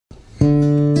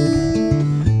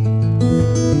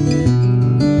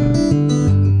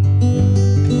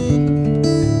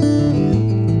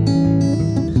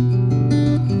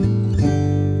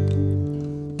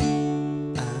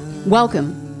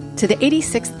Welcome to the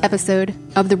 86th episode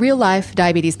of the Real Life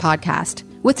Diabetes Podcast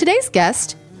with today's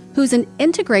guest, who's an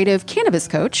integrative cannabis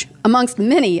coach, amongst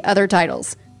many other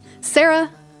titles,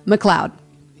 Sarah McLeod.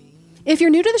 If you're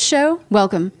new to the show,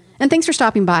 welcome, and thanks for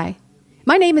stopping by.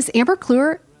 My name is Amber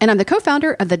Kluwer, and I'm the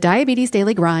co-founder of the Diabetes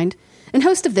Daily Grind and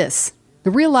host of this,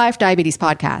 the Real Life Diabetes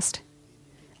Podcast.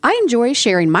 I enjoy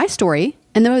sharing my story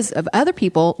and those of other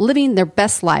people living their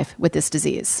best life with this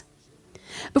disease.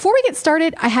 Before we get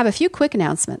started, I have a few quick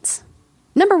announcements.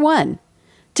 Number one,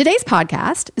 today's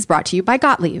podcast is brought to you by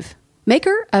Gottlieb,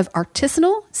 maker of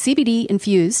artisanal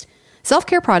CBD-infused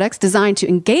self-care products designed to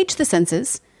engage the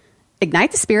senses,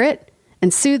 ignite the spirit,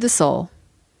 and soothe the soul.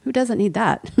 Who doesn't need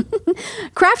that?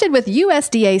 Crafted with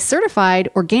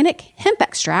USDA-certified organic hemp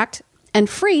extract and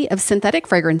free of synthetic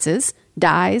fragrances,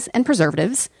 dyes, and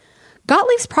preservatives,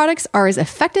 Gottlieb's products are as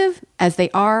effective as they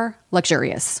are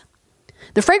luxurious.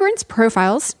 The fragrance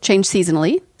profiles change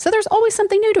seasonally, so there's always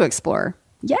something new to explore.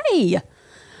 Yay!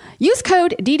 Use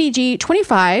code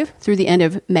DDG25 through the end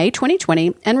of May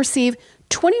 2020 and receive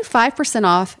 25%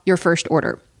 off your first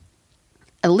order.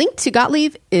 A link to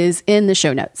Gottlieb is in the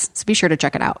show notes, so be sure to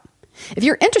check it out. If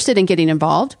you're interested in getting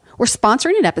involved or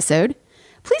sponsoring an episode,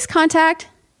 please contact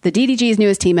the DDG's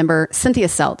newest team member, Cynthia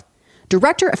Selt,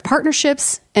 Director of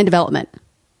Partnerships and Development,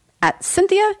 at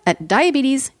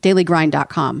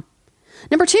cynthia@diabetesdailygrind.com.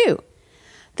 Number two,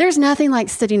 there's nothing like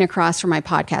sitting across from my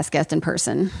podcast guest in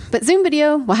person, but Zoom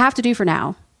video will have to do for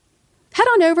now. Head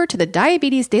on over to the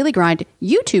Diabetes Daily Grind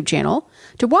YouTube channel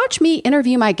to watch me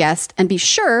interview my guest and be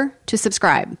sure to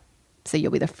subscribe so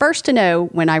you'll be the first to know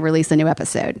when I release a new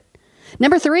episode.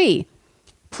 Number three,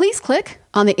 please click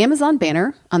on the Amazon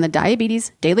banner on the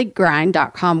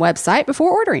diabetesdailygrind.com website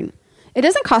before ordering. It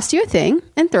doesn't cost you a thing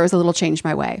and throws a little change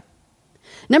my way.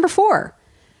 Number four,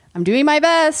 I'm doing my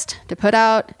best to put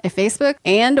out a Facebook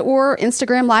and or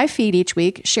Instagram live feed each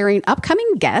week sharing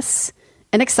upcoming guests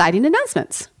and exciting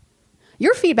announcements.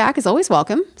 Your feedback is always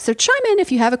welcome, so chime in if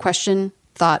you have a question,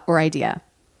 thought, or idea.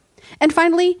 And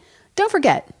finally, don't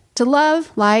forget to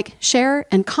love, like, share,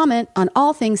 and comment on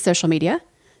all things social media.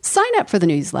 Sign up for the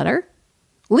newsletter.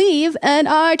 Leave an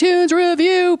iTunes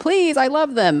review, please. I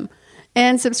love them.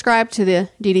 And subscribe to the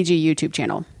DDG YouTube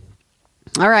channel.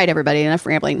 All right, everybody, enough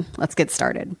rambling. Let's get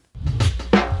started. I'm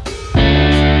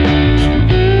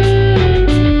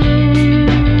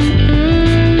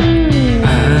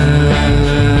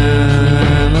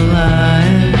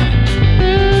alive.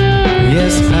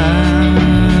 Yes, I'm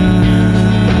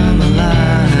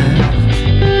alive.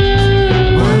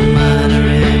 One minor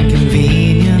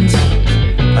inconvenience,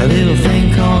 a little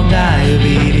thing called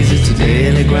diabetes. It's a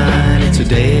daily grind, it's a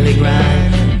daily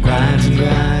grind. Grinds and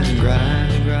grinds and grinds.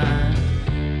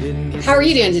 How are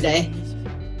you doing today?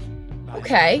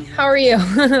 Okay. How are you?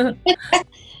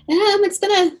 It's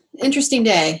been an interesting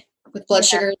day with blood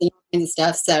sugar and all kinds of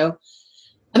stuff. So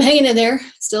I'm hanging in there,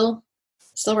 still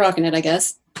rocking it, I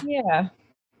guess. Yeah.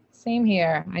 Same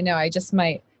here. I know.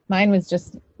 Mine was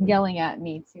just yelling at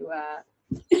me to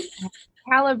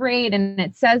calibrate, and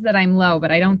it says that I'm low,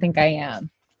 but I don't think I am.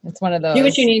 It's one of those. Do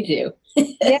what you need to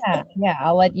do. Yeah.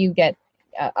 I'll let you get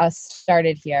us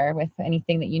started here with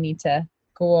anything that you need to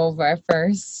go over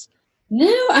first.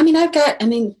 No, I'm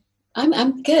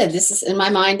good. This is in my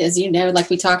mind, as you know, like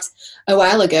we talked a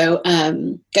while ago.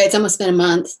 It's almost been a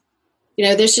month.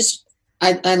 There's just,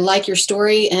 I like your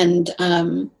story, and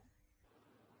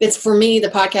it's, for me, the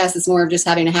podcast is more of just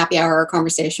having a happy hour or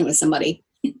conversation with somebody.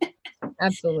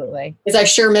 Absolutely. Because I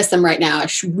sure miss them right now. I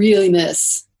really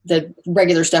miss the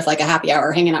regular stuff like a happy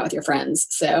hour, hanging out with your friends.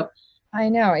 So I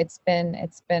know it's been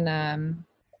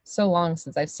so long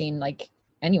since I've seen like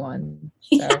anyone.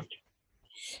 So.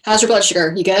 How's your blood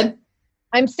sugar? You good?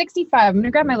 I'm 65. I'm going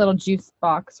to grab my little juice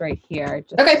box right here.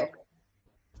 Okay.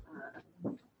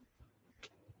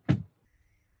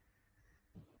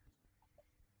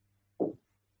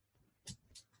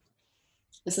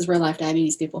 This is real life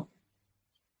diabetes, people.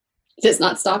 It does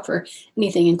not stop for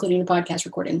anything, including a podcast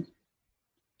recording.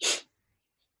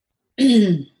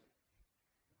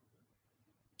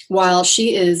 While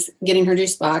she is getting her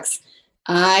juice box,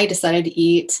 I decided to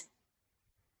eat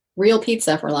real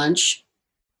pizza for lunch.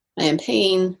 I am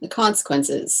paying the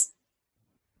consequences,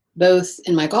 both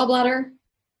in my gallbladder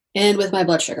and with my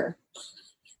blood sugar.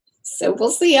 So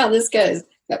we'll see how this goes.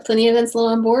 Got plenty of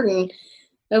insulin on board, and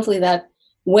hopefully that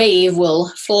wave will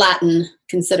flatten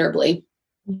considerably.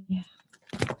 Yeah.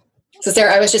 So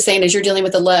Sarah, I was just saying, as you're dealing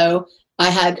with the low, I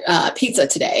had pizza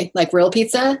today, like real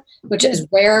pizza, which is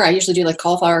rare. I usually do like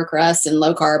cauliflower crust and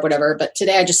low carb, whatever. But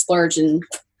today I just splurged and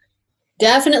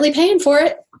definitely paying for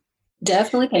it.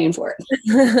 Definitely paying for it.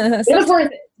 It was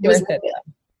worth it. It was worth it.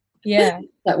 Yeah.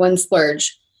 That one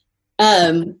splurge.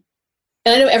 And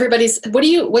I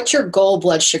know what's your goal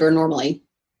blood sugar normally?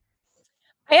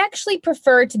 I actually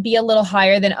prefer to be a little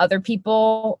higher than other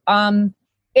people.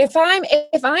 If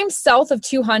I'm south of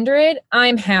 200,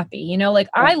 I'm happy. You know, like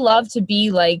I love to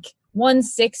be like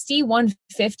 160,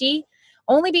 150,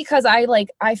 only because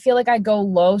I feel like I go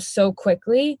low so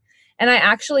quickly, and I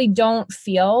actually don't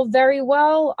feel very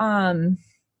well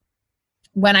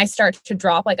when I start to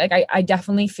drop. Like I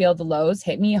definitely feel the lows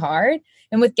hit me hard.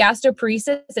 And with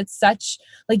gastroparesis, it's such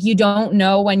like you don't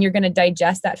know when you're going to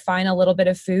digest that final little bit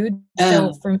of food.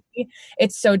 So for me,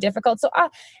 it's so difficult. So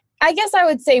I guess I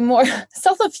would say more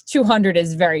south of 200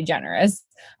 is very generous.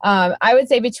 I would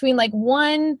say between like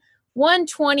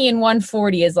 120 and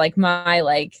 140 is like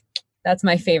that's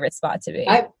my favorite spot to be.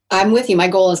 I'm with you. My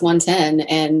goal is 110.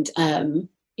 And,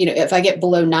 if I get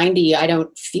below 90, I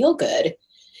don't feel good.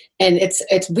 And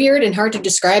it's weird and hard to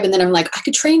describe. And then I'm like, I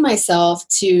could train myself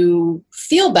to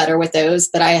feel better with those,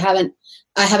 but I haven't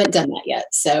done that yet.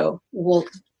 So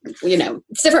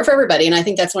it's different for everybody. And I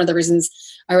think that's one of the reasons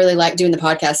I really like doing the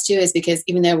podcast too, is because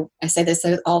even though I say this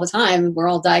all the time, we're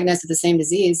all diagnosed with the same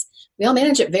disease, we all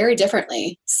manage it very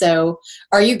differently. So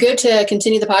are you good to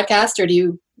continue the podcast, or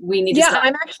we need to stop?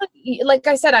 I'm actually, like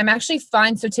I said, I'm actually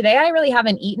fine. So today I really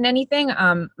haven't eaten anything.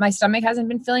 My stomach hasn't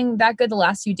been feeling that good the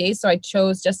last few days. So I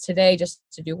chose just today just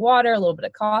to do water, a little bit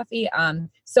of coffee.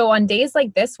 So on days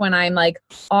like this, when I'm like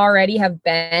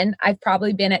I've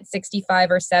probably been at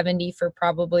 65 or 70 for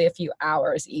probably a few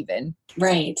hours even.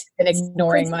 Right. And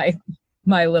ignoring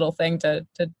my little thing to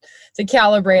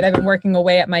calibrate. I've been working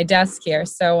away at my desk here.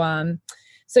 So I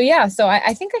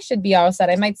think I should be all set.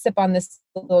 I might sip on this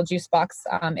little juice box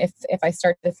if I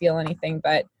start to feel anything,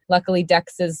 but luckily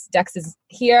Dex is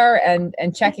here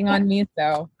and checking on me.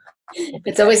 So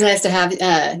it's always nice to have,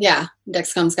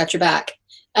 Dexcom's got your back.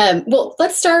 Well,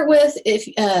 let's start with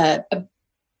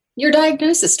your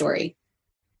diagnosis story.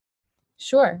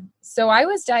 Sure. So I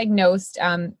was diagnosed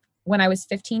when I was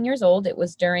 15 years old. It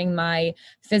was during my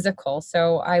physical.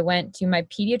 So I went to my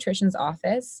pediatrician's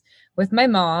office with my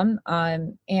mom,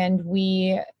 and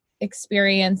we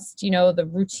experienced, the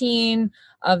routine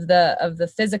of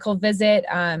the physical visit.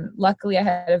 Luckily, I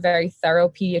had a very thorough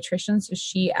pediatrician, so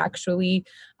she actually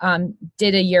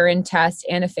did a urine test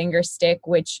and a finger stick,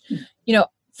 which,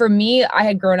 for me, I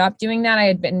had grown up doing that. I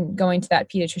had been going to that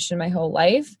pediatrician my whole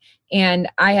life. And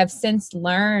I have since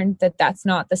learned that that's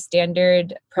not the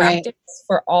standard practice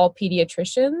for all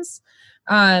pediatricians.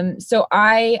 So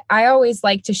I always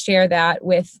like to share that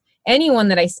with anyone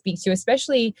that I speak to,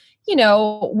 especially,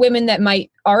 women that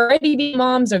might already be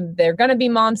moms or they're going to be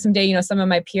moms someday. Some of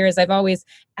my peers, I've always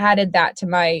added that to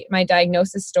my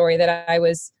diagnosis story, that I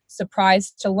was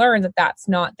surprised to learn that that's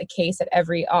not the case at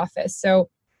every office. So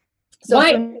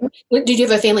why? Did you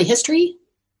have a family history?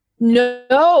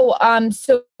 No.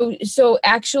 So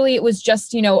actually it was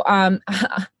just,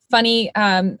 funny.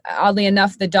 Oddly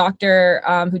enough, the doctor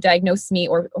who diagnosed me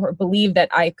or believed that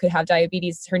I could have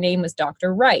diabetes, her name was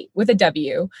Dr. Wright with a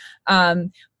W.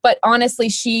 But honestly,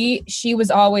 she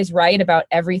was always right about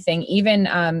everything. Even,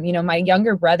 my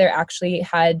younger brother actually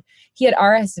had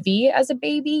RSV as a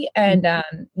baby, and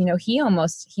he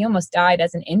almost died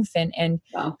as an infant. And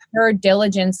wow. Her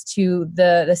diligence to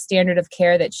the standard of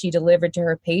care that she delivered to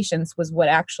her patients was what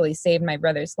actually saved my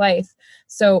brother's life.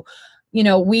 So,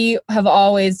 we have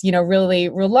always, really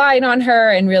relied on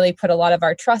her and really put a lot of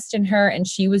our trust in her. And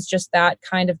she was just that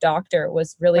kind of doctor,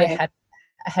 was really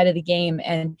ahead of the game.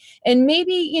 And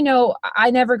maybe,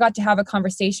 I never got to have a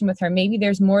conversation with her. Maybe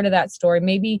there's more to that story.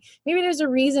 Maybe there's a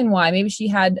reason why. Maybe she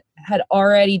had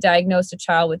already diagnosed a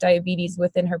child with diabetes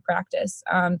within her practice.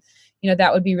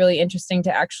 That would be really interesting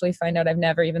to actually find out. I've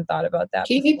never even thought about that.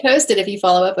 Keep me posted if you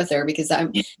follow up with her, because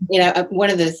I'm, one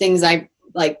of the things I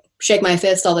shake my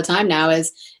fist all the time now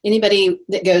is anybody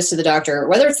that goes to the doctor,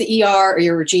 whether it's the ER or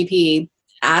your GP,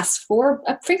 ask for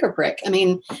a finger prick. I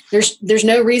mean, there's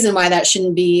no reason why that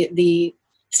shouldn't be the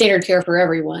standard care for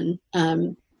everyone.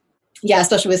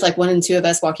 Especially with one and two of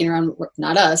us walking around,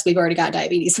 not us, we've already got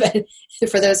diabetes, but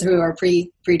for those who are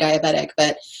pre-diabetic.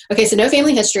 But okay, so no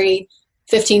family history.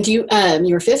 15, you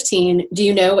were 15. Do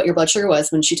you know what your blood sugar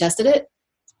was when she tested it?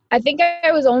 I think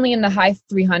I was only in the high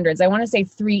 300s. I want to say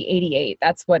 388.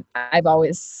 That's what I've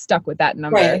always stuck with, that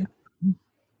number. Right.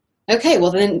 Okay,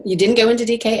 well then you didn't go into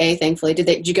DKA, thankfully.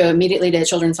 Did you go immediately to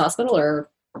Children's Hospital, or?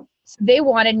 they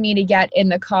wanted me to get in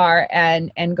the car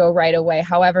and go right away.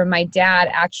 However, my dad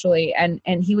actually, and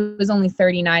he was only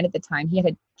 39 at the time. He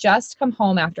had just come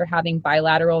home after having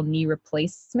bilateral knee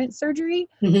replacement surgery.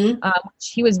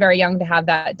 He was very young to have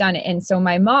that done. And so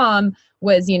my mom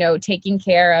was, taking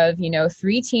care of,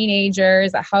 3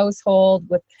 teenagers, a household,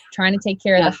 with trying to take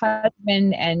care of the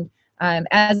husband. And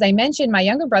as I mentioned, my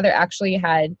younger brother actually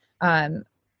had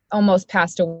almost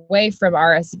passed away from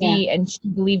RSV, and she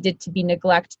believed it to be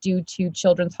neglect due to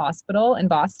Children's Hospital in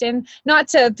Boston. Not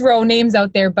to throw names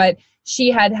out there, but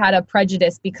she had a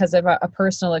prejudice because of a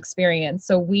personal experience.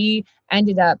 So we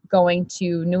ended up going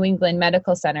to New England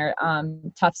Medical Center,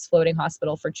 Tufts Floating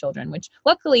Hospital for Children, which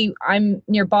luckily I'm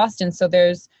near Boston. So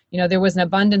there's, there was an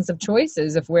abundance of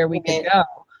choices of where we could go.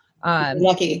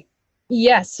 Lucky.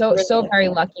 Yes, so very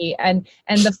lucky. And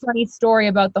the funny story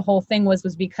about the whole thing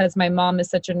was because my mom is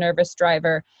such a nervous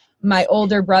driver. My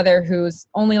older brother, who's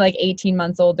only like 18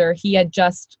 months older, he had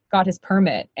just got his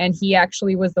permit, and he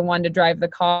actually was the one to drive the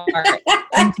car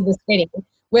into the city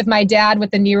with my dad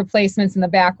with the knee replacements in the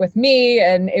back with me,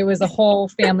 and it was a whole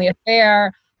family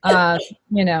affair.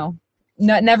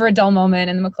 Never a dull moment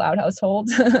in the McLeod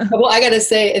household. Well, I got to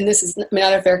say, and this is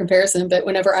not a fair comparison, but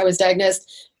whenever I was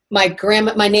diagnosed, my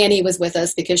nanny was with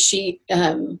us because she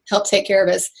helped take care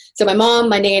of us. So my mom,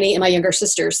 my nanny, and my younger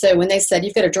sister. So when they said,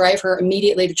 you've got to drive her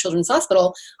immediately to Children's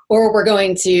Hospital, or we're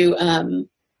going to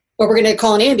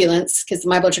call an ambulance because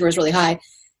my blood sugar was really high.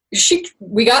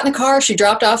 We got in the car. She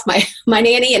dropped off my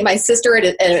nanny and my sister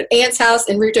at an aunt's house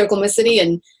en route to Oklahoma City.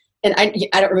 And I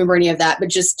don't remember any of that, but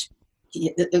just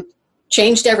it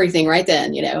changed everything right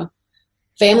then,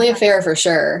 Family affair for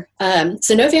sure.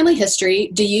 So no family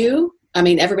history. Do you? I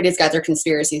mean, everybody's got their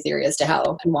conspiracy theory as to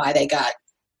how and why they got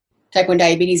type 1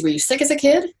 diabetes. Were you sick as a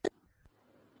kid?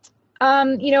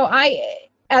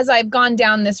 As I've gone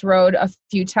down this road a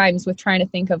few times with trying to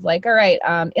think of like, all right,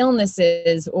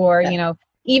 illnesses or,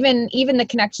 even the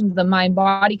connection to the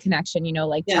mind-body connection,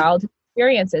 childhood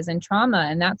experiences and trauma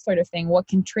and that sort of thing, what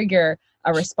can trigger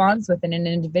a response within an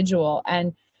individual.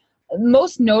 And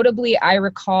most notably, I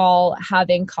recall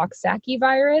having Coxsackie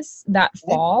virus that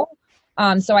fall.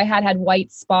 So I had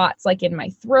white spots like in my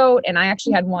throat, and I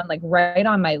actually had one like right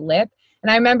on my lip.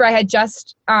 And I remember I had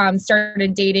just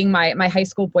started dating my high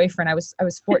school boyfriend. I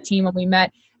was 14 when we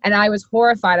met, and I was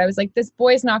horrified. I was like, this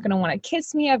boy's not going to want to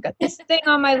kiss me. I've got this thing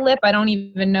on my lip. I don't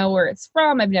even know where it's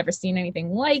from. I've never seen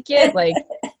anything like it.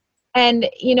 And,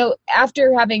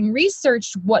 after having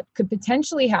researched what could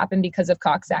potentially happen because of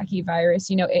Coxsackie virus,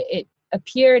 it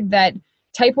appeared that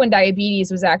type 1 diabetes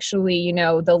was actually,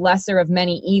 the lesser of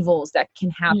many evils that can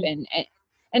happen.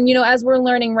 And as we're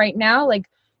learning right now, with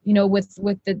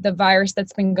the virus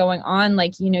that's been going on,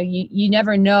 you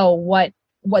never know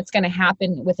what's going to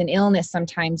happen with an illness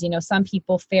sometimes. Some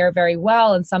people fare very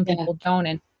well and some people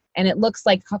don't. And it looks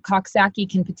like Coxsackie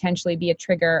can potentially be a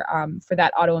trigger for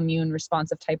that autoimmune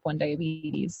response of type 1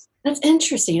 diabetes. That's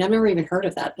interesting. I've never even heard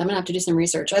of that. I'm going to have to do some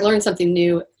research. I learned something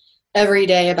new every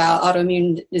day about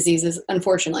autoimmune diseases,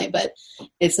 unfortunately, but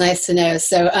it's nice to know.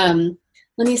 So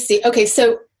let me see. Okay,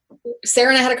 so Sarah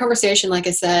and I had a conversation, like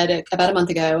I said, about a month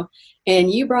ago,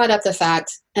 and you brought up the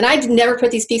fact, and I never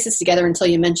put these pieces together until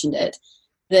you mentioned it,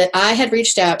 that I had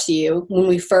reached out to you when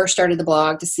we first started the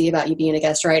blog to see about you being a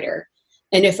guest writer.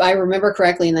 And if I remember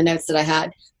correctly in the notes that I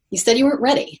had, you said you weren't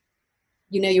ready.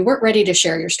 You weren't ready to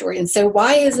share your story. And so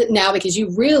why is it now? Because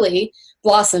you really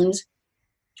blossomed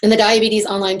in the diabetes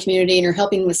online community and you're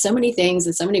helping with so many things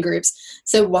and so many groups.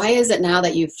 So why is it now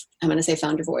that you've, I'm going to say,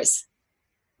 found your voice?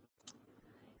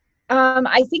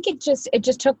 I think it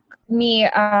just took me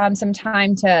some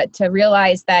time to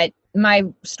realize that my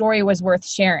story was worth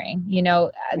sharing.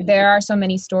 There are so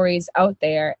many stories out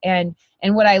there, and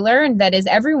what I learned that is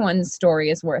everyone's story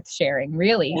is worth sharing,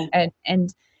 really. Yeah.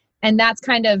 And that's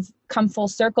kind of come full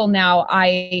circle now.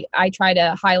 I try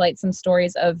to highlight some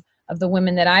stories of the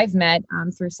women that I've met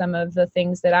through some of the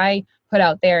things that I put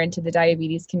out there into the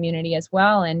diabetes community as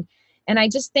well. And I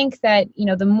just think that,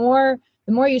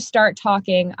 the more you start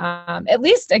talking, at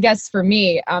least I guess for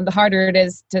me, the harder it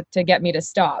is to get me to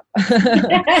stop.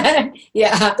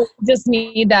 Yeah. Just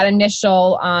need that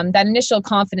initial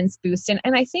confidence boost. And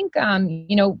I think,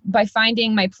 by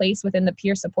finding my place within the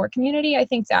peer support community, I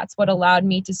think that's what allowed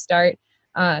me to start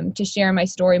to share my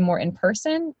story more in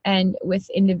person and with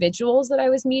individuals that I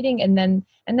was meeting. And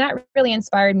that really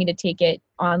inspired me to take it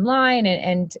online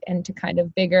and to kind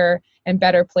of bigger and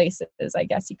better places, I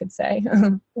guess you could say.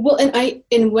 Well, and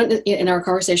in our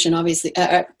conversation, obviously,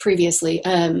 previously,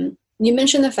 you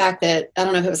mentioned the fact that, I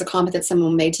don't know if it was a comment that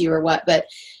someone made to you or what, but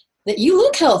that you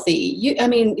look healthy.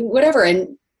 Whatever.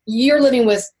 And you're living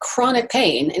with chronic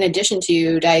pain in addition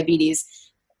to diabetes,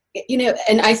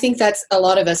 and I think that's a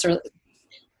lot of us are,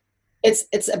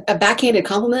 it's a backhanded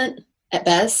compliment at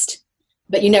best,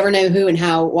 but you never know who and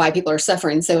why people are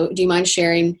suffering. So do you mind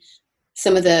sharing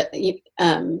some of you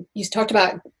talked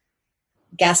about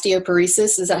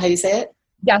gastroparesis. Is that how you say it?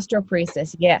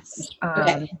 Gastroparesis. Yes.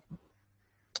 Okay.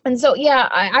 And so,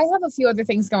 I have a few other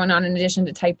things going on in addition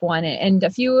to type 1, and a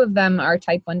few of them are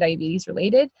type 1 diabetes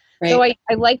related. Right. So I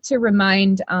like to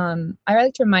remind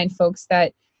folks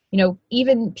that,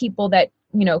 even people that,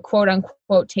 quote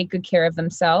unquote, take good care of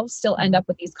themselves still end up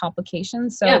with these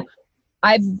complications. So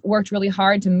I've worked really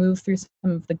hard to move through some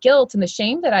of the guilt and the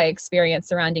shame that I experienced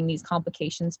surrounding these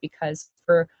complications, because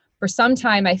for some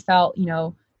time I felt,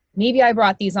 maybe I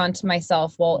brought these onto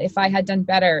myself. Well, if I had done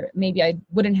better, maybe I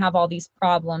wouldn't have all these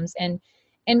problems. And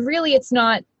really it's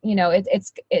not,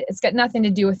 it's got nothing to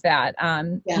do with that.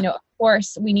 Of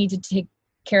course we need to take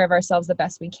care of ourselves the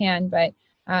best we can. But,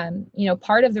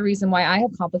 part of the reason why I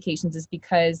have complications is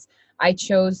because I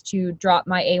chose to drop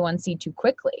my A1C too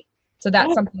quickly. So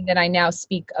that's something that I now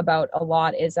speak about a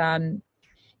lot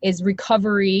is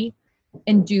recovery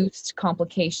induced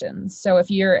complications. So if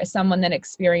you're someone that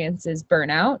experiences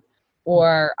burnout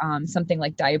or something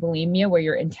like diabulimia, where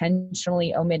you're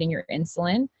intentionally omitting your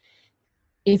insulin,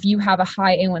 if you have a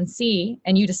high A1C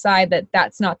and you decide that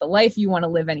that's not the life you want to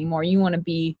live anymore, you want to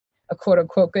be a quote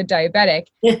unquote good diabetic,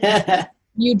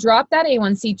 you drop that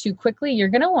A1C too quickly, you're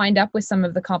going to wind up with some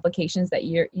of the complications that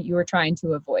you were trying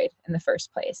to avoid in the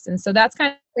first place. And so that's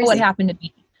kind of what happened to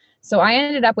me. So I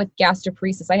ended up with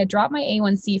gastroparesis. I had dropped my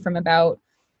A1C from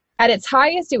at its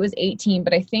highest, it was 18,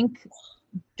 but I think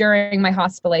during my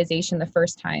hospitalization the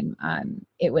first time,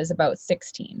 it was about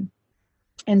 16.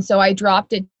 And so I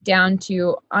dropped it down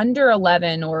to under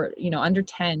 11 or, under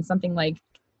 10, something like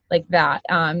that.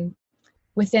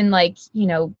 Within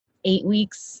 8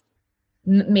 weeks,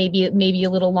 maybe a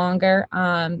little longer.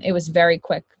 It was very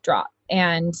quick drop.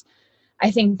 And I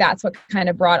think that's what kind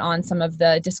of brought on some of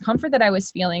the discomfort that I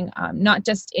was feeling, not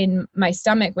just in my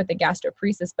stomach with the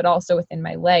gastroparesis, but also within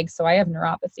my legs. So I have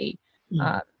neuropathy.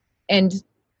 And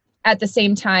at the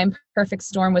same time, Perfect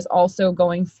Storm was also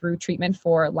going through treatment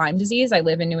for Lyme disease. I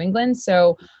live in New England.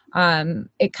 So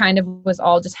it kind of was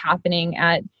all just happening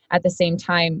at the same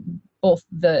time, both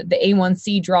the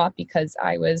A1C drop because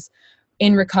I was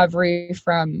in recovery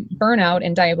from burnout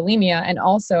and diabulimia, and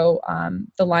also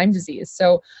the Lyme disease.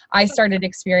 So I started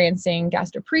experiencing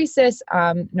gastroparesis,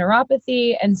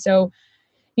 neuropathy. And so,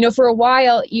 for a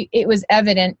while, it was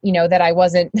evident, that I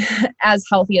wasn't as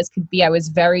healthy as could be. I was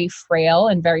very frail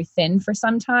and very thin for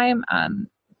some time,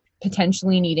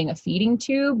 potentially needing a feeding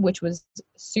tube, which was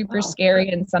super scary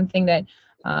and something that,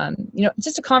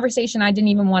 just a conversation I didn't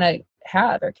even want to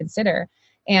have or consider.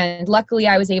 And luckily,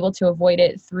 I was able to avoid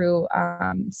it through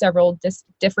several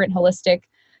different holistic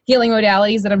healing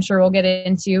modalities that I'm sure we'll get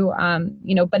into.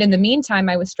 But in the meantime,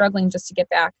 I was struggling just to get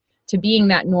back to being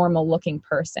that normal looking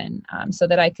person, so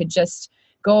that I could just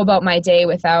go about my day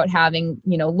without having,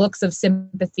 looks of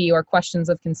sympathy or questions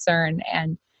of concern.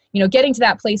 And, getting to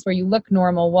that place where you look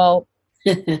normal, well,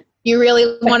 you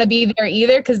really want to be there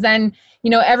either, because then,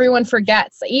 everyone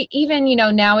forgets. Even,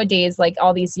 nowadays, like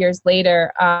all these years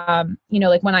later,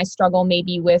 like when I struggle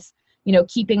maybe with,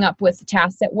 keeping up with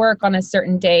tasks at work on a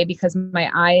certain day because my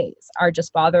eyes are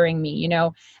just bothering me,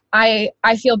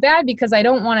 I feel bad because I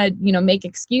don't want to, make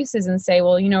excuses and say,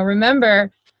 well,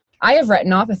 remember, I have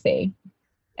retinopathy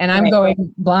and I'm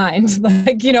going blind.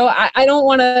 I don't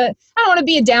want to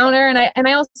be a downer. And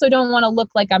I also don't want to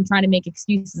look like I'm trying to make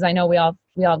excuses. I know we all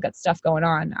got stuff going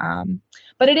on.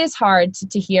 But it is hard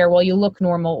to hear, well, you look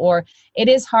normal, or it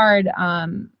is hard,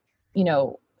 to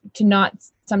not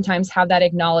sometimes have that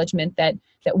acknowledgement that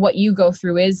what you go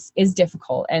through is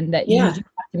difficult, and that you do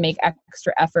have to make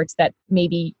extra efforts that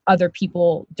maybe other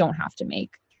people don't have to make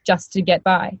just to get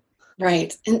by.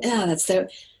 Right. And so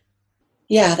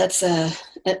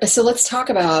let's talk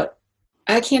about,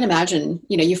 I can't imagine,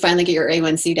 you finally get your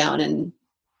A1C down, and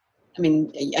I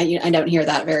mean, I don't hear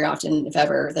that very often, if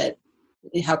ever, that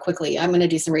how quickly. I'm going to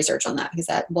do some research on that because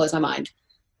that blows my mind.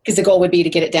 Because the goal would be to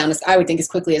get it down, I would think, as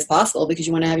quickly as possible, because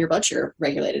you want to have your blood sugar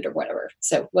regulated or whatever.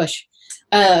 So, whoosh.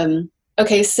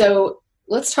 Okay, so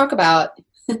let's talk about,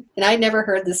 and I'd never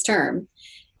heard this term,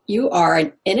 you are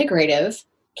an integrative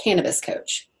cannabis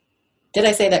coach. Did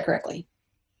I say that correctly?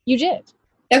 You did.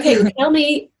 Okay, tell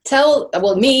me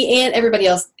and everybody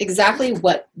else, exactly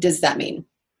what does that mean?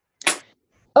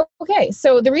 Okay,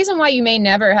 so the reason why you may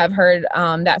never have heard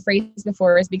that phrase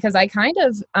before is because I kind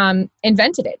of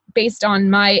invented it based on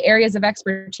my areas of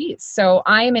expertise. So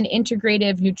I am an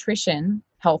integrative nutrition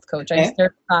health coach. I'm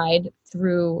certified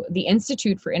through the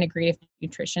Institute for Integrative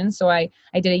Nutrition. So I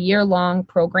did a year-long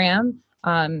program,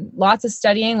 lots of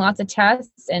studying, lots of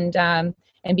tests, and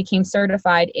became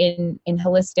certified in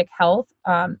holistic health.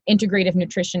 Integrative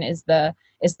nutrition is the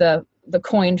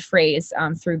coined phrase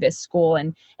through this school,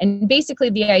 and basically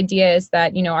the idea is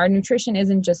that our nutrition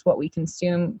isn't just what we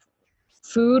consume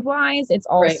food wise; it's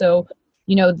also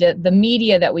the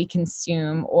media that we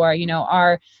consume, or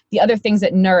the other things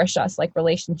that nourish us, like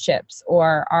relationships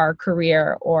or our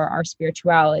career or our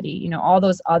spirituality. All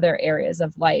those other areas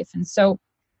of life, and so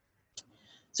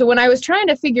when I was trying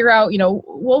to figure out,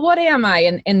 well, what am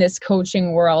I in this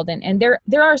coaching world? And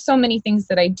there are so many things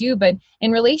that I do, but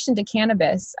in relation to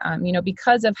cannabis,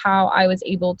 because of how I was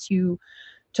able to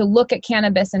look at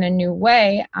cannabis in a new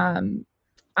way,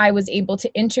 I was able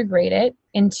to integrate it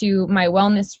into my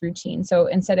wellness routine. So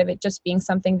instead of it just being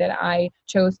something that I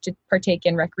chose to partake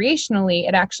in recreationally,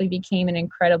 it actually became an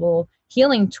incredible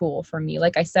healing tool for me.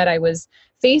 Like I said, I was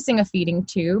facing a feeding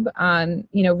tube,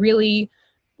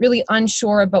 really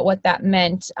unsure about what that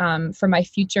meant for my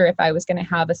future, if I was going to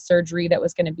have a surgery that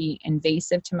was going to be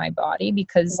invasive to my body,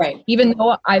 because even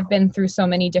though I've been through so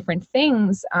many different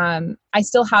things, I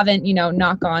still haven't,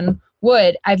 knock on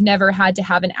wood, I've never had to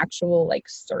have an actual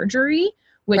surgery,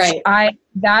 which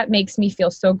that makes me feel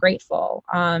so grateful.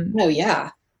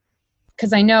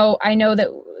 Because I know that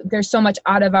there's so much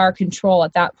out of our control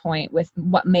at that point with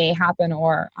what may happen,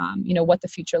 or what the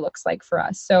future looks like for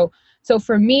us. So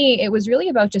for me, it was really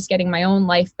about just getting my own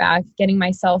life back, getting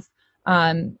myself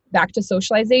back to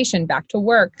socialization, back to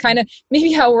work, kind of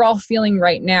maybe how we're all feeling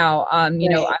right now. I'm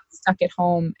stuck at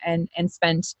home and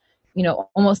spent,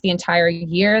 almost the entire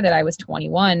year that I was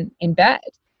 21 in bed.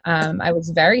 I was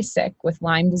very sick with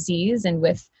Lyme disease and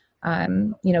with,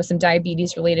 some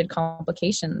diabetes related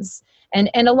complications. And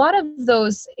a lot of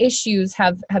those issues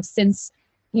have since,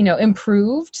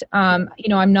 improved.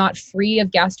 I'm not free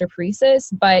of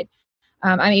gastroparesis, but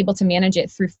I'm able to manage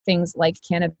it through things like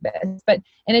cannabis. But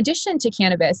in addition to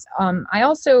cannabis, I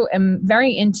also am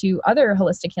very into other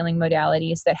holistic healing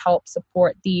modalities that help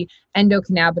support the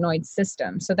endocannabinoid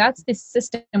system. So that's the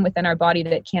system within our body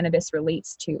that cannabis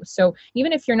relates to. So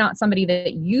even if you're not somebody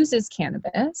that uses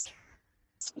cannabis,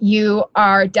 you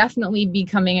are definitely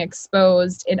becoming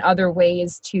exposed in other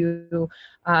ways to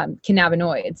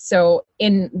cannabinoids. So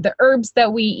in the herbs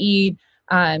that we eat,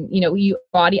 your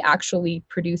body actually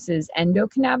produces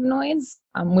endocannabinoids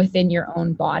within your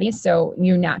own body. So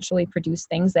you naturally produce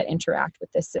things that interact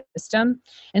with this system.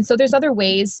 And so there's other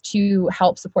ways to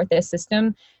help support this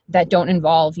system that don't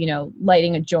involve,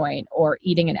 lighting a joint or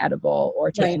eating an edible or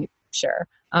taking a picture.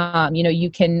 You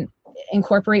can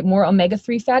incorporate more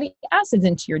omega-3 fatty acids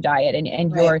into your diet,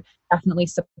 and you're definitely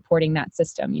supporting that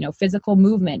system. Physical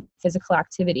movement, physical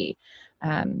activity.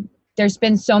 There's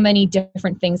been so many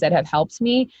different things that have helped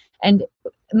me. And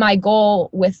my goal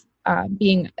with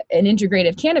being an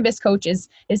integrative cannabis coach is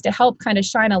to help kind of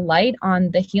shine a light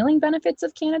on the healing benefits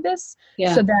of cannabis,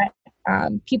 so that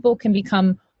people can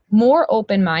become more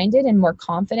open-minded and more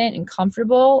confident and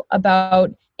comfortable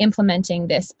about implementing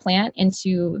this plant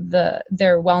into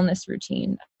their wellness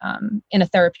routine in a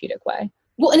therapeutic way.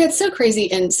 Well, and it's so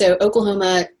crazy. And so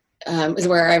Oklahoma is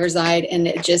where I reside, and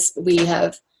it just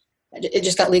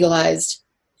got legalized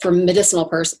for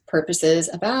medicinal purposes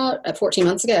about 14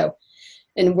 months ago.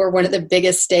 And we're one of the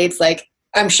biggest states.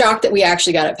 I'm shocked that we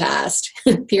actually got it passed,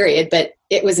 period. But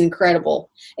it was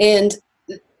incredible. And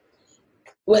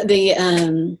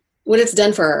what it's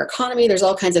done for our economy, there's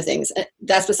all kinds of things.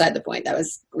 That's beside the point. That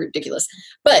was ridiculous.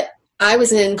 But I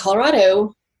was in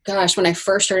Colorado, when I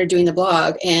first started doing the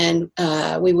blog, and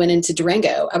we went into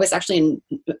Durango. I was actually in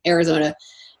Arizona.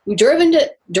 We drove into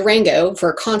Durango for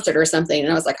a concert or something,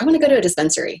 and I was like, I want to go to a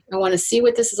dispensary. I want to see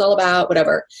what this is all about,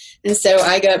 whatever. And so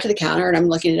I go up to the counter, and I'm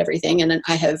looking at everything, and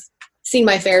I have seen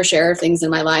my fair share of things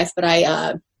in my life, but I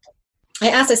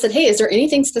asked, I said, hey, is there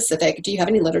anything specific? Do you have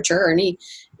any literature or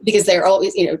because they're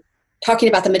always, talking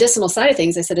about the medicinal side of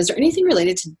things. I said, is there anything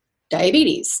related to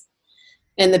diabetes?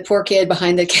 And the poor kid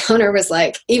behind the counter was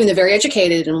like, even though very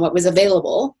educated in what was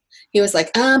available, he was like,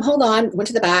 hold on, went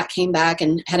to the back, came back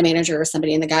and had a manager or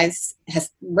somebody. And the guy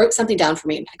wrote something down for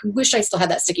me. I wish I still had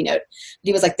that sticky note. But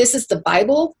he was like, this is the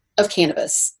Bible of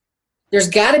cannabis. There's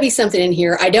got to be something in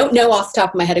here. I don't know off the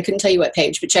top of my head. I couldn't tell you what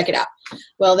page, but check it out.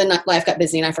 Well, then life got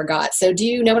busy and I forgot. So do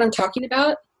you know what I'm talking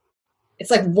about? It's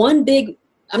like one big,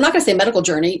 I'm not going to say medical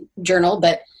journal,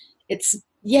 but it's,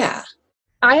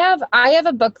 I have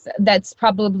a book that's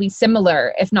probably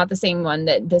similar, if not the same one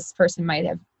that this person might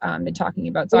have been talking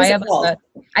about. So I have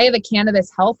a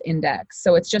cannabis health index.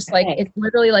 So it's just like, it's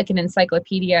literally like an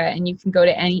encyclopedia, and you can go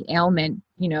to any ailment,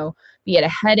 you know, be it a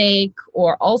headache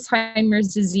or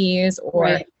Alzheimer's disease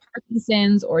or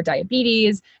Parkinson's or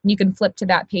diabetes, and you can flip to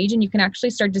that page and you can actually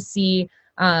start to see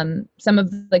some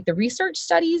of like the research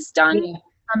studies done. Yeah.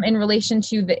 In relation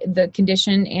to the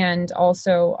condition, and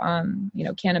also, you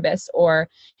know, cannabis, or,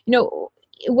 you know,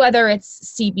 whether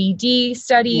it's CBD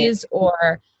studies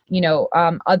or, you know,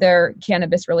 other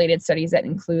cannabis related studies that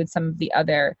include some of the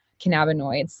other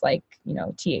cannabinoids like, you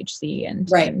know, THC and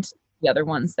the other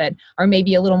ones that are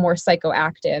maybe a little more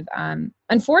psychoactive.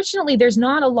 Unfortunately, there's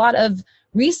not a lot of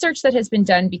research that has been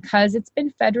done because it's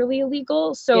been federally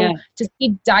illegal. So to see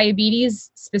diabetes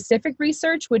specific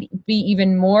research would be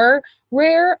even more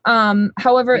rare.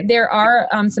 However, there are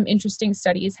some interesting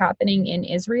studies happening in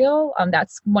Israel.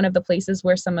 That's one of the places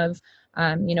where some of,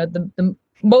 you know, the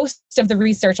most of the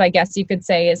research, I guess you could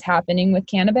say, is happening with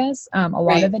cannabis. A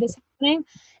lot of it is happening.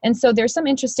 And so there's some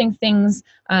interesting things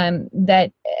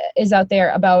that is out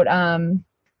there about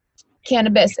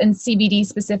cannabis and CBD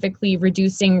specifically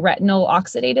reducing retinal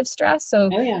oxidative stress. So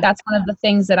that's one of the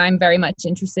things that I'm very much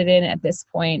interested in at this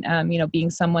point, you know,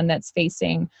 being someone that's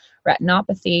facing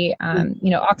retinopathy, you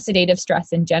know, oxidative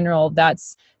stress in general,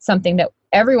 that's something that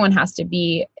everyone has to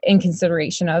be in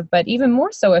consideration of, but even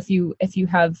more so if you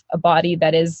have a body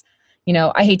that is, you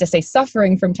know, I hate to say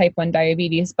suffering from type 1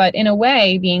 diabetes, but in a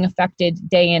way being affected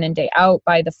day in and day out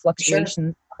by the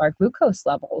fluctuations of our glucose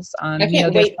levels. I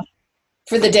can't wait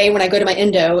for the day when I go to my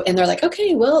endo and they're like,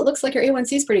 okay, well, it looks like your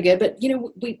A1C is pretty good, but, you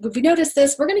know, we noticed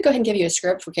this. We're going to go ahead and give you a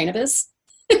script for cannabis.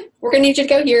 We're going to need you to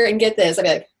go here and get this. I'd be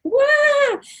like,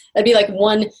 wow. That'd be like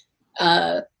one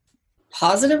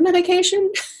positive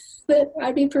medication that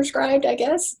I'd be prescribed, I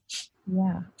guess.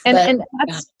 Yeah. And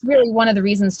that's really one of the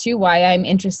reasons too, why I'm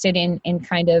interested in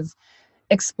kind of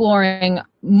exploring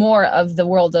more of the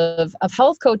world of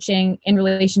health coaching in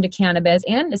relation to cannabis,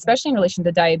 and especially in relation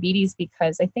to diabetes,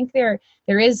 because I think there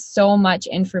is so much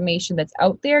information that's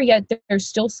out there, yet there's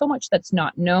still so much that's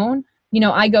not known. You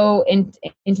know, I go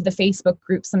into the Facebook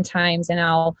group sometimes and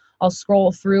I'll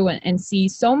scroll through and see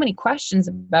so many questions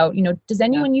about, you know, does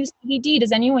anyone use CBD?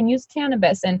 Does anyone use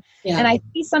cannabis? And I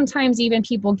see sometimes even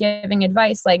people giving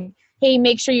advice like, hey,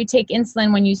 make sure you take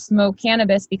insulin when you smoke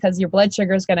cannabis because your blood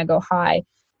sugar is going to go high.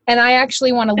 And I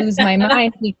actually want to lose my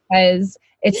mind because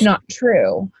it's not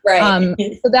true. Right.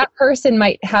 So that person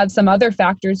might have some other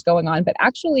factors going on, but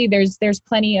actually there's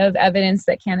plenty of evidence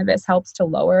that cannabis helps to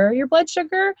lower your blood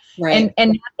sugar. Right.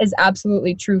 And that is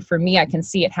absolutely true for me. I can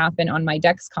see it happen on my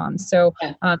Dexcom. So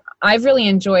I've really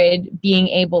enjoyed being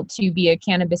able to be a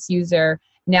cannabis user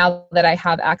now that I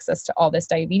have access to all this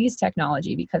diabetes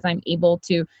technology, because I'm able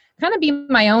to kind of be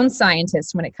my own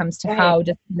scientist when it comes to how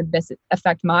does this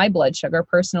affect my blood sugar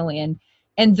personally.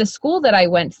 And the school that I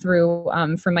went through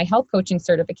for my health coaching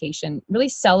certification really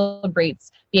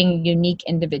celebrates being a unique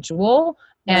individual.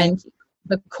 And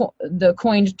the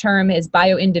coined term is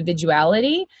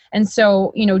bioindividuality. And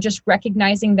so, you know, just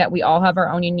recognizing that we all have our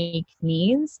own unique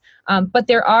needs. But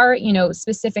there are, you know,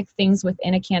 specific things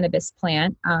within a cannabis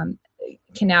plant,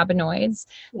 cannabinoids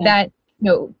that,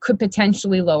 you know, could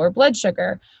potentially lower blood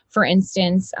sugar. For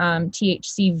instance,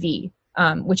 THCV,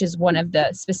 which is one of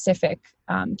the specific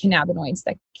cannabinoids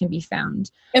that can be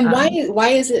found. And why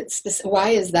is it? Why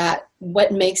is that?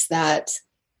 What makes that?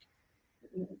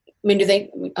 I mean, do they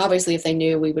obviously, if they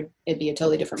knew, it'd be a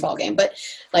totally different ballgame. But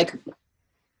like,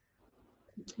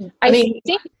 I think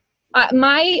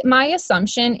my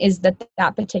assumption is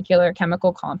that particular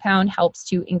chemical compound helps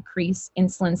to increase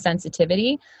insulin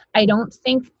sensitivity. I don't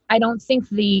think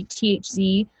the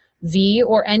THCV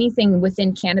or anything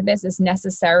within cannabis is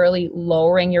necessarily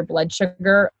lowering your blood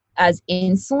sugar as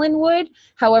insulin would.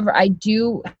 However, I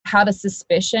do have a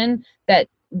suspicion that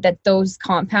those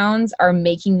compounds are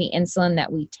making the insulin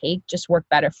that we take just work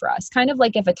better for us. Kind of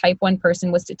like if a type 1 person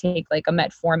was to take like a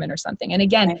metformin or something. And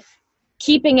again,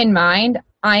 keeping in mind,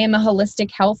 I am a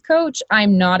holistic health coach.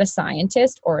 I'm not a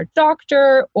scientist or a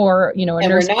doctor or, you know, a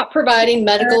nurse. We're not providing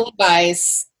medical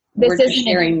advice. We're just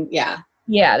sharing,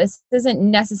 this isn't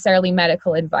necessarily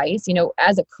medical advice. You know,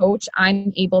 as a coach,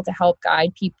 I'm able to help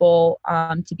guide people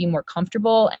to be more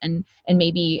comfortable and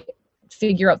maybe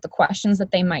figure out the questions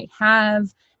that they might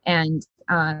have. And,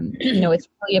 you know, it's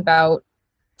really about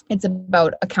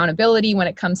accountability when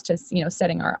it comes to, you know,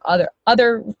 setting our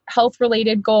other health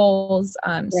related goals.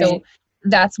 So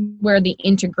that's where the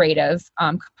integrative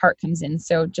part comes in.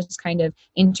 So just kind of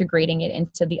integrating it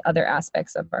into the other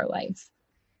aspects of our life.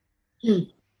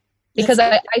 because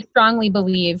I strongly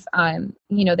believe,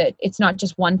 that it's not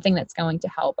just one thing that's going to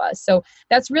help us. So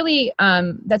that's really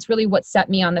what set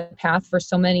me on the path for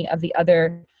so many of the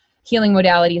other healing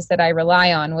modalities that I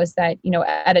rely on, was that,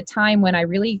 at a time when I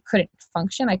really couldn't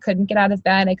function, I couldn't get out of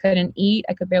bed, I couldn't eat,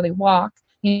 I could barely walk,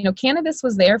 cannabis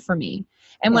was there for me.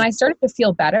 And when I started to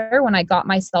feel better, when I got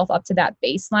myself up to that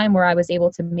baseline where I was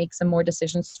able to make some more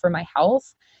decisions for my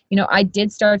health, I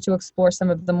did start to explore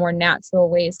some of the more natural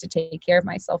ways to take care of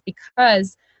myself,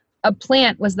 because a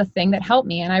plant was the thing that helped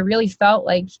me. And I really felt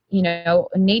like,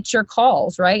 nature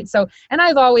calls, right? So, and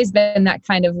I've always been that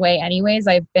kind of way anyways.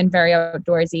 I've been very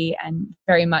outdoorsy and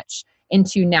very much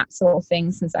into natural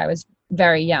things since I was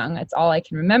very young. That's all I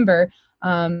can remember.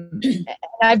 And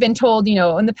I've been told,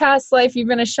 in the past life, you've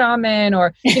been a shaman,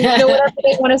 or, whatever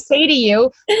they want to say to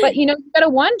you. But, you got to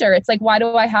wonder, it's like, why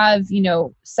do I have,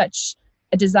 such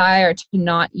a desire to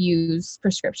not use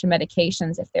prescription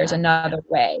medications if there's another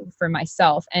way for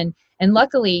myself? And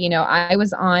luckily, I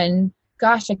was on,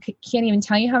 gosh, I can't even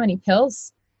tell you how many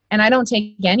pills, and I don't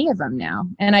take any of them now.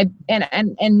 And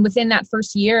and within that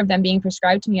first year of them being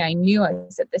prescribed to me, I knew, I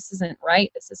said, this isn't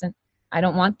right. I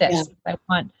don't want this. Yeah.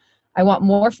 I want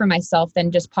more for myself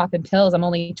than just popping pills. I'm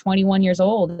only 21 years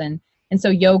old. And so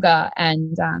yoga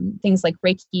and things like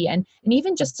Reiki and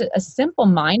even just a simple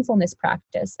mindfulness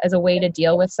practice as a way to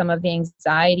deal with some of the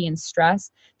anxiety and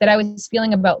stress that I was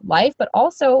feeling about life, but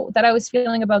also that I was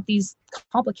feeling about these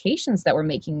complications that were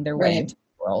making their way into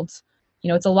the world.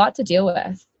 It's a lot to deal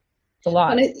with. It's a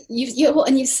lot. And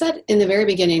you said in the very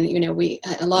beginning,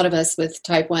 a lot of us with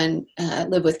type 1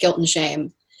 live with guilt and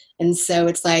shame. And so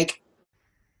it's like,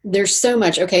 there's so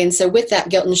much. Okay. And so with that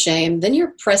guilt and shame, then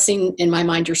you're pressing, in my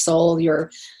mind, your soul,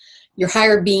 your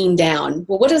higher being down.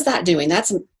 Well, what is that doing?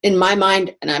 That's in my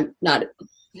mind, and I'm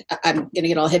going to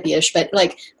get all hippie-ish, but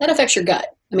like that affects your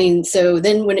gut. I mean, so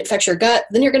then when it affects your gut,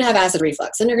 then you're going to have acid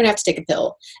reflux, then you're going to have to take a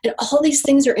pill, and all these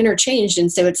things are interchanged.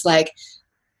 And so it's like,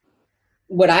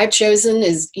 what I've chosen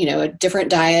is, a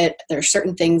different diet. There are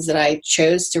certain things that I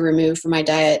chose to remove from my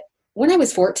diet when I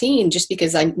was 14, just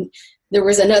because there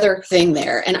was another thing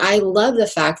there. And I love the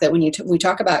fact that when we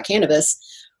talk about cannabis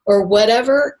or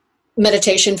whatever,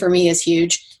 meditation for me is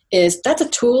huge, that's a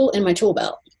tool in my tool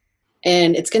belt.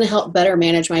 And it's going to help better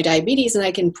manage my diabetes. And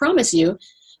I can promise you,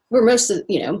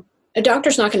 a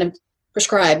doctor's not going to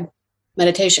prescribe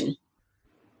meditation.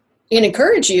 And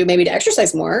encourage you maybe to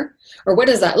exercise more, or what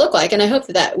does that look like? And I hope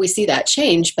that we see that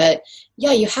change. But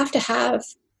yeah, you got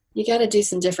to do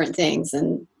some different things,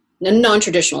 and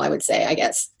non-traditional, I would say, I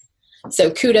guess.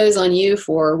 So kudos on you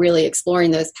for really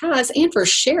exploring those paths and for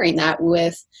sharing that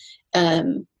with,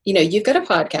 you've got a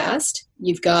podcast,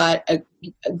 you've got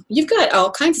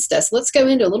all kinds of stuff. So let's go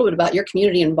into a little bit about your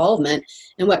community involvement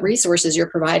and what resources you're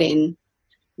providing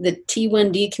the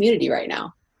T1D community right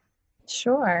now.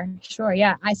 Sure.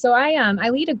 Yeah. I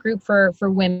lead a group for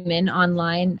women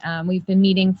online. We've been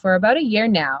meeting for about a year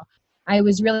now. I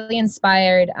was really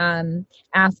inspired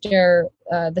after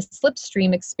the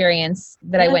Slipstream experience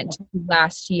that I went to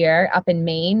last year up in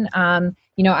Maine.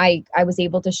 I was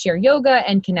able to share yoga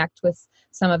and connect with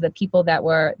some of the people that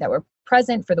were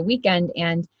present for the weekend.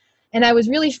 And I was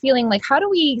really feeling like, how do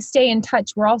we stay in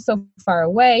touch? We're all so far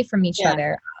away from each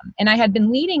other. And I had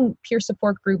been leading peer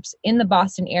support groups in the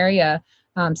Boston area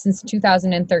since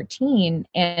 2013.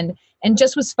 And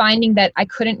just was finding that I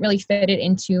couldn't really fit it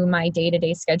into my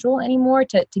day-to-day schedule anymore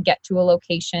to get to a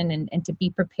location and to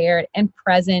be prepared and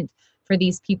present for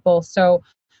these people. So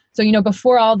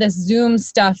before all this Zoom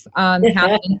stuff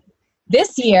happened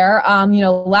this year,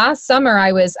 last summer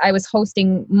I was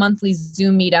hosting monthly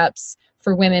Zoom meetups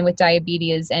for women with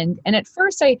diabetes. And at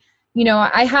first I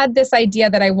had this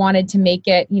idea that I wanted to make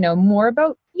it, more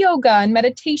about yoga and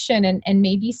meditation and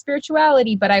maybe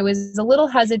spirituality, but I was a little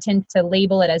hesitant to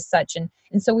label it as such.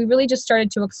 And so we really just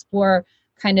started to explore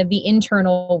kind of the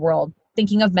internal world,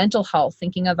 thinking of mental health,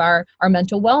 thinking of our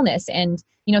mental wellness, and,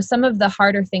 some of the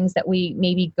harder things that we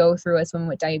maybe go through as women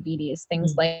with diabetes,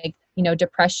 things like,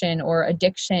 depression or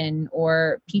addiction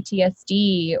or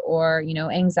PTSD or,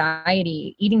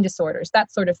 anxiety, eating disorders,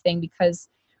 that sort of thing. Because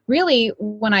really,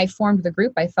 when I formed the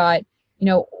group, I thought,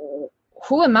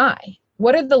 who am I?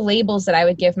 What are the labels that I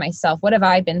would give myself? What have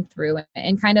I been through?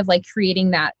 And kind of like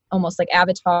creating that almost like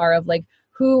avatar of like,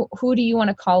 who do you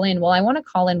want to call in? Well, I want to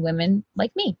call in women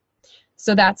like me.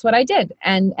 So that's what I did.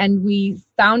 And we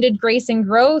founded Grace and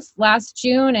Growth last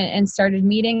June and started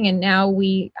meeting. And now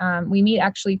we meet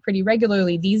actually pretty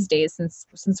regularly these days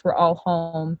since we're all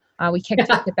home. We kicked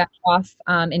it back off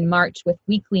in March with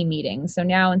weekly meetings. So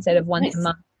now instead of once a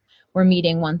month, we're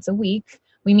meeting once a week.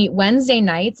 we meet Wednesday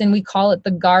nights, and we call it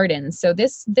the garden. So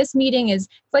this meeting is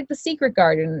like the secret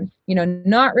garden,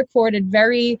 not recorded,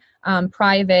 very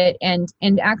private,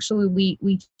 and actually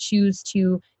we choose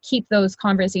to keep those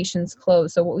conversations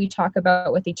closed. So what we talk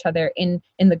about with each other in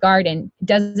the garden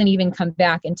doesn't even come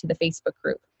back into the Facebook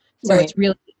group. So It's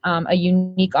really a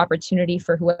unique opportunity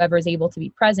for whoever is able to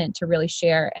be present to really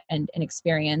share and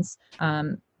experience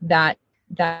that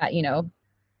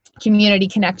community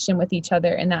connection with each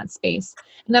other in that space.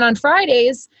 And then on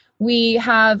Fridays, we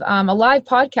have a live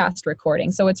podcast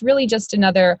recording. So it's really just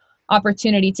another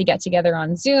opportunity to get together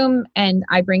on Zoom, and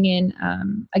I bring in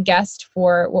a guest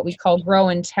for what we call grow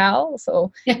and tell.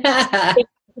 So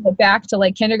back to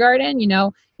like kindergarten,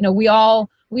 we all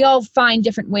find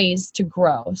different ways to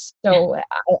grow. So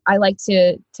I like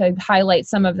to highlight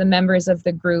some of the members of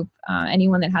the group,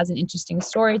 anyone that has an interesting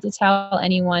story to tell,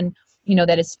 anyone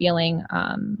that is feeling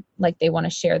like they want to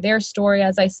share their story.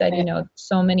 As I said,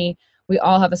 so many, we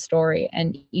all have a story,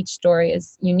 and each story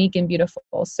is unique and beautiful.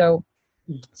 So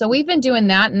we've been doing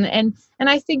that, and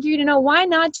I figured, why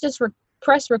not just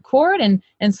press record and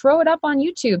throw it up on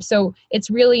YouTube? So it's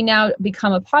really now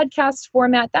become a podcast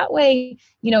format. That way,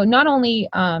 not only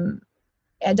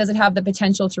does it have the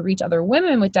potential to reach other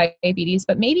women with diabetes,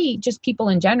 but maybe just people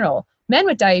in general, men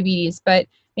with diabetes, but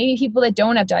maybe people that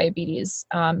don't have diabetes.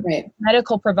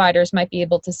 Medical providers might be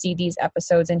able to see these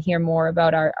episodes and hear more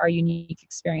about our unique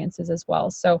experiences as well.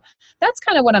 So that's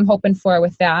kind of what I'm hoping for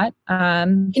with that.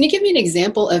 Can you give me an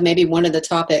example of maybe one of the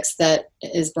topics that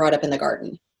is brought up in the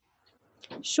garden?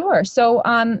 Sure. So,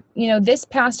 this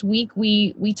past week,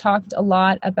 we talked a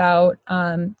lot about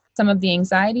some of the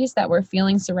anxieties that we're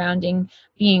feeling surrounding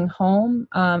being home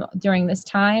during this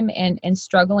time, and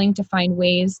struggling to find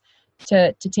ways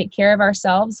to take care of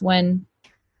ourselves when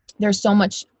there's so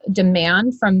much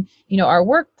demand from, our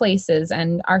workplaces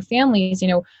and our families.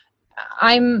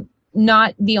 I'm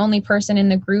not the only person in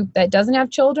the group that doesn't have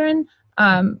children,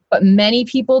 but many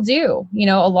people do.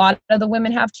 A lot of the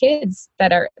women have kids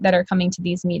that are coming to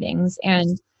these meetings.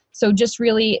 And so just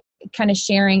really kind of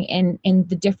sharing in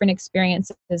the different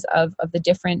experiences of the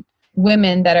different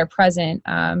women that are present.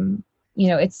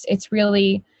 It's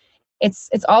really,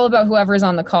 it's all about whoever's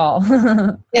on the call.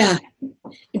 Yeah.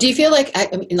 Do you feel like,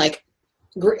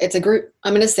 it's a group,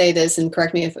 I'm going to say this and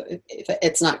correct me if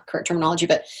it's not correct terminology,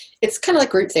 but it's kind of like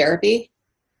group therapy,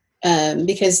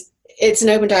 because it's an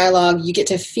open dialogue. You get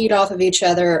to feed off of each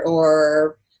other,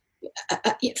 or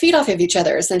feed off of each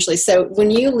other essentially. So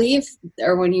when you leave,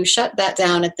 or when you shut that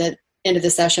down at the end of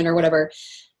the session or whatever,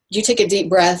 you take a deep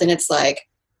breath and it's like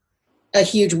a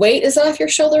huge weight is off your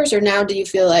shoulders? Or now do you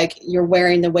feel like you're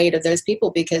wearing the weight of those people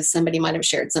because somebody might have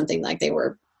shared something like they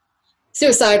were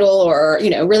suicidal or,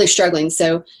 really struggling?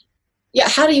 So yeah,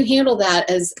 how do you handle that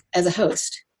as a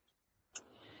host?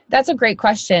 That's a great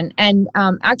question. And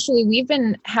actually, we've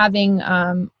been having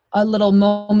a little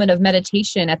moment of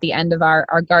meditation at the end of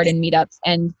our garden meetups.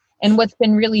 And what's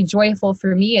been really joyful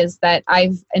for me is that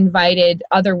I've invited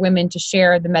other women to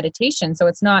share the meditation. So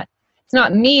it's not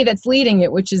me that's leading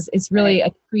it, which is really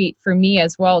a treat for me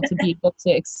as well to be able to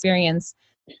experience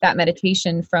that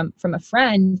meditation from a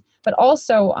friend. But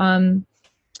also,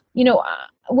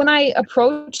 when I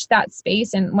approach that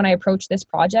space and when I approach this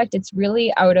project, it's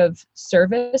really out of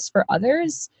service for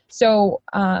others. So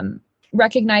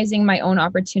recognizing my own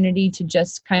opportunity to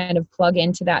just kind of plug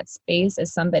into that space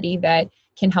as somebody that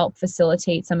can help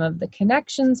facilitate some of the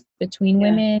connections between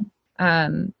women.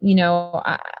 I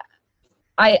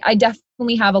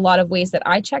definitely have a lot of ways that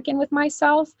I check in with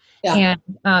myself and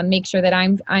make sure that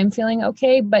I'm feeling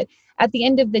okay. But at the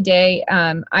end of the day,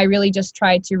 I really just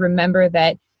try to remember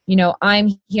that,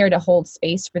 I'm here to hold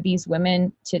space for these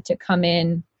women to come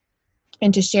in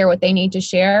and to share what they need to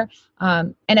share.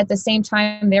 And at the same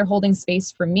time, they're holding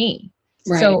space for me.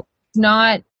 Right. So it's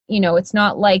not, it's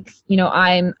not like,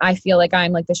 I feel like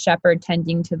I'm like the shepherd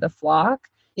tending to the flock.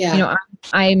 Yeah.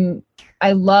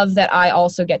 I love that I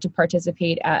also get to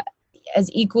participate as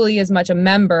equally as much a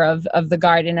member of the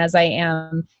garden as I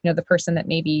am, the person that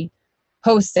maybe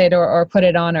hosted or put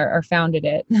it on or founded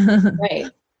it. Right.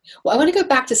 Well, I want to go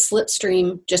back to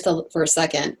Slipstream just for a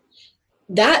second.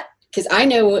 Because I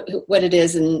know what it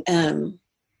is, and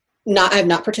I have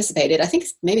not participated. I think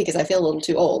maybe because I feel a little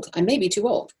too old. I may be too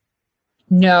old.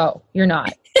 No, you're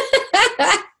not.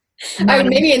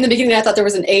 Maybe in the beginning I thought there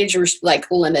was an age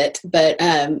limit, but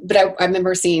I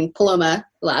remember seeing Paloma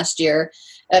last year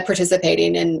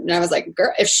participating, and I was like,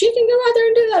 girl, if she can go out there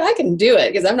and do that, I can do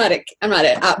it, because I'm not an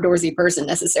outdoorsy person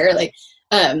necessarily.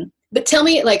 But tell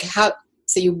me,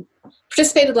 so you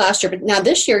participated last year, but now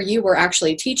this year you were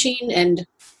actually teaching, and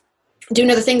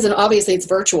doing other things, and obviously it's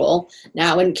virtual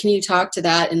now. And can you talk to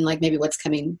that and like maybe what's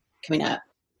coming up?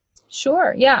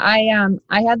 Sure. Yeah,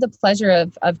 I had the pleasure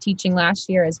of teaching last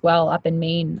year as well up in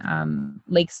Maine,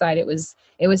 Lakeside. It was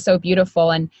so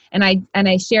beautiful, and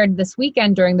I shared this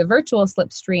weekend during the virtual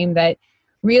Slipstream that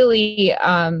really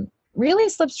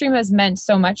Slipstream has meant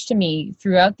so much to me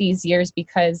throughout these years,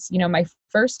 because my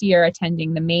first year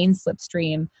attending the Maine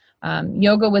Slipstream,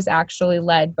 yoga was actually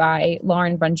led by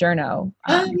Lauren Bongiorno.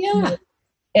 Yeah,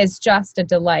 is just a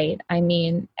delight. I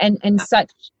mean, and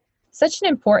such an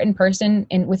important person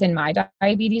within my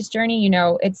diabetes journey.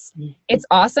 It's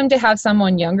awesome to have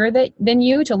someone younger than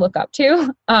you to look up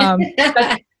to. That's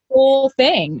a cool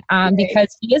thing,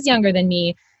 because he is younger than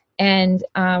me, and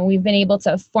we've been able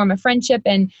to form a friendship.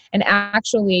 And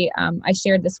actually, I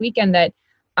shared this weekend that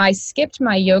I skipped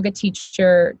my yoga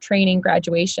teacher training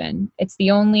graduation. It's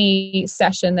the only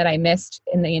session that I missed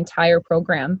in the entire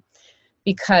program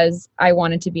because I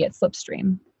wanted to be at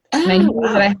Slipstream. And I knew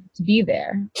that I had to be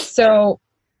there. So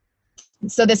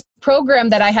this program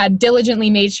that I had diligently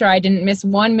made sure I didn't miss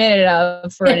 1 minute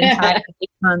of for an entire 8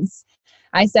 months,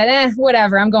 I said,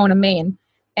 whatever, I'm going to Maine.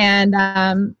 And,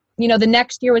 the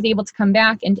next year was able to come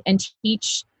back and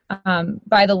teach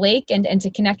by the lake and to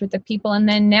connect with the people. And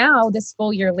then now this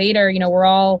full year later,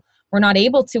 we're not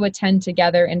able to attend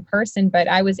together in person, but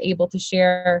I was able to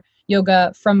share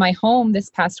yoga from my home this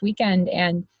past weekend.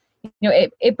 And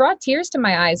it brought tears to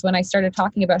my eyes when I started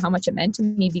talking about how much it meant to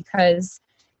me, because,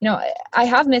 I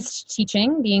have missed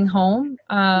teaching, being home,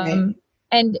 right.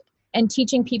 and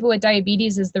teaching people with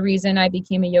diabetes is the reason I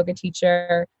became a yoga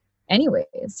teacher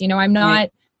anyways. I'm not,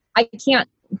 right. I can't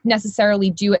necessarily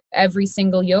do every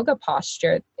single yoga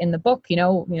posture in the book,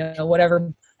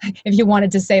 whatever, if you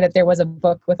wanted to say that there was a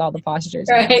book with all the postures.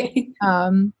 Right.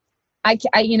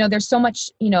 There's so much,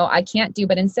 I can't do,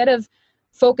 but instead of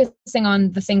focusing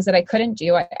on the things that I couldn't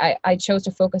do, I chose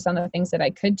to focus on the things that I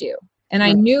could do. And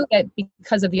I knew that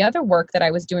because of the other work that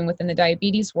I was doing within the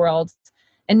diabetes world,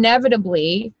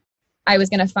 inevitably, I was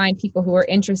going to find people who were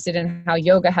interested in how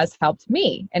yoga has helped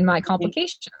me and my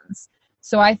complications.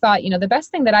 So I thought, the best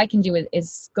thing that I can do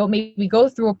is go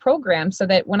through a program so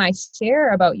that when I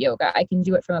share about yoga, I can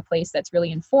do it from a place that's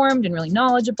really informed and really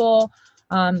knowledgeable.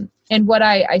 And what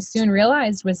I soon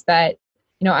realized was that,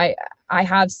 I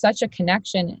have such a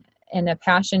connection and a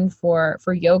passion for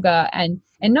yoga and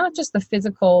not just the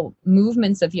physical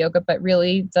movements of yoga, but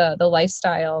really the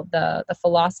lifestyle, the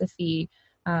philosophy.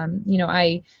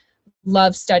 I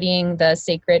love studying the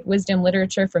sacred wisdom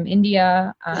literature from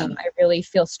India. I really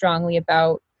feel strongly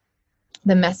about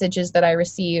the messages that I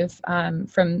receive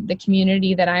from the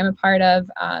community that I'm a part of.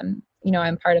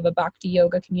 I'm part of a Bhakti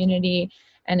yoga community,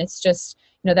 and it's just,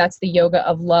 that's the yoga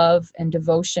of love and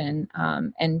devotion.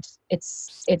 And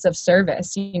it's of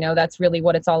service, that's really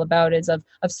what it's all about, is of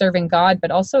serving God,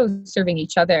 but also serving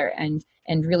each other and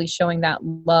really showing that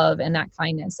love and that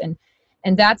kindness.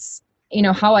 And that's,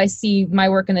 how I see my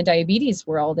work in the diabetes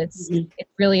world. It's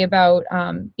really about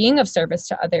being of service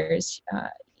to others,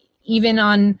 even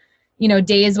on,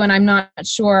 days when I'm not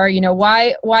sure,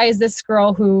 why is this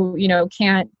girl who,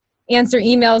 can't answer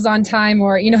emails on time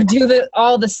or, do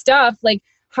all the stuff, like,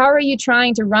 how are you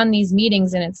trying to run these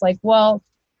meetings? And it's like, well,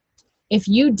 if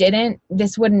you didn't,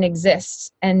 this wouldn't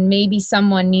exist. And maybe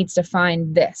someone needs to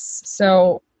find this.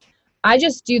 So I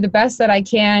just do the best that I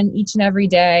can each and every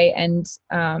day. And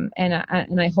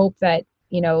I hope that,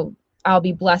 I'll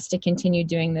be blessed to continue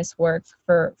doing this work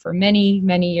for many,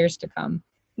 many years to come.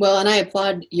 Well, and I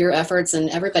applaud your efforts and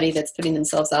everybody that's putting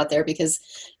themselves out there, because,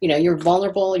 you're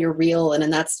vulnerable, you're real.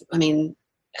 And that's,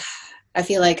 I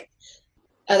feel like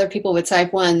other people with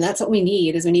type 1, that's what we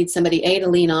need, is we need somebody, A, to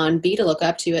lean on, B, to look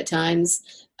up to at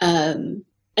times. And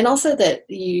also that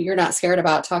you're not scared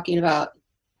about talking about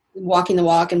walking the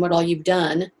walk and what all you've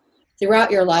done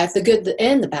throughout your life, the good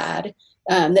and the bad,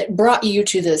 that brought you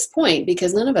to this point,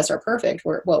 because none of us are perfect.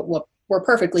 We're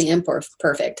perfectly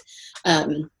imperfect.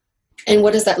 And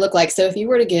what does that look like? So if you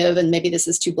were to give, and maybe this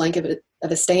is too blank of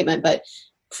a statement, but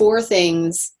 4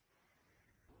 things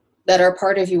that are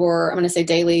part of your, I'm going to say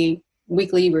daily,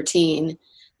 weekly routine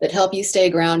that help you stay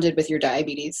grounded with your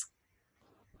diabetes.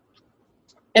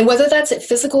 And whether that's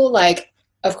physical, like,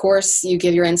 of course, you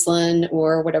give your insulin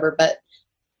or whatever, but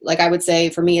like I would say,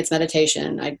 for me, it's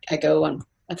meditation. I go on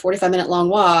a 45-minute long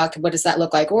walk. What does that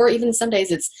look like? Or even some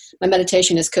days it's my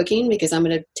meditation is cooking, because I'm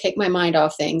going to take my mind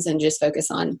off things and just focus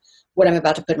on what I'm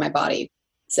about to put in my body.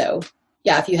 So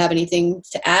yeah, if you have anything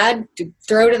to add, to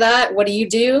throw to that, what do you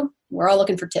do? We're all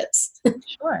looking for tips.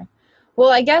 Sure. Well,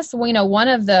 I guess, one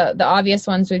of the obvious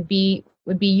ones would be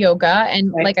yoga.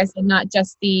 And right. Like I said, not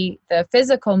just the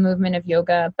physical movement of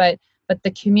yoga, but but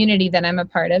the community that I'm a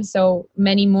part of. So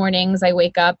many mornings I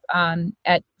wake up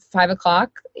at 5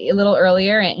 o'clock, a little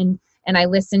earlier, and I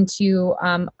listen to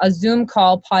a Zoom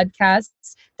call podcast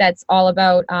that's all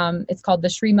about, it's called the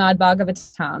Srimad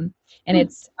Bhagavatam. And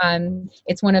it's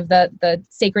one of the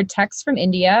sacred texts from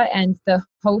India, and the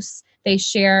hosts, they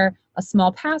share a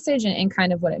small passage and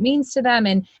kind of what it means to them.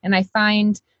 And I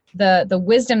find the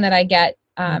wisdom that I get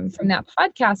from that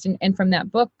podcast and from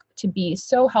that book to be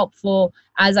so helpful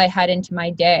as I head into my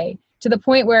day, to the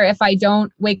point where if I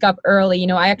don't wake up early,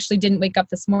 I actually didn't wake up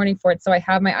this morning for it. So I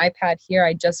have my iPad here.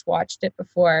 I just watched it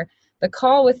before the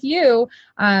call with you.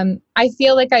 I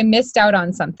feel like I missed out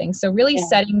on something. So really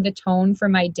setting the tone for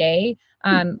my day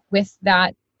with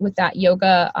that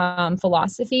yoga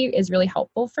philosophy is really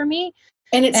helpful for me.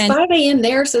 And it's 5 a.m.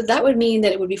 there, so that would mean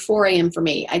that it would be 4 a.m. for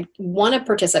me. I want to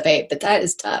participate, but that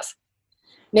is tough.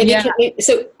 Maybe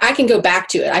so I can go back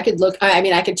to it. I could look. I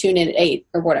mean, I could tune in at 8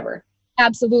 or whatever.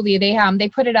 Absolutely, they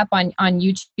put it up on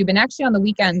YouTube, and actually on the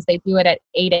weekends they do it at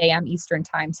 8 a.m. Eastern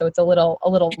time, so it's a little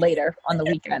later on the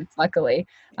weekends. Luckily,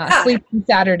 Sleeping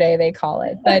Saturday they call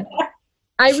it. But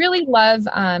I really love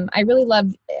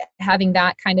having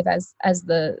that kind of as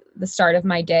the start of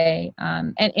my day.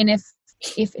 And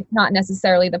if it's not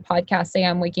necessarily the podcast, say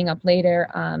I'm waking up later,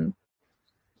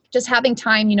 just having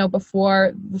time,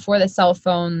 before the cell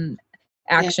phone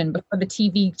action, before the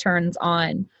TV turns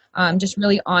on, just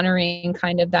really honoring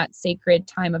kind of that sacred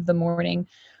time of the morning,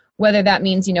 whether that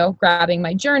means, grabbing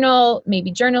my journal,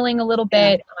 maybe journaling a little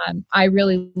bit. I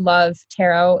really love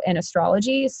tarot and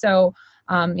astrology. So,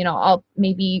 I'll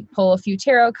maybe pull a few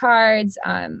tarot cards.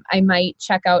 I might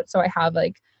check out. So I have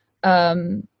like,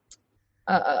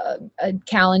 a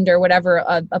calendar, whatever,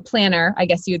 a planner, I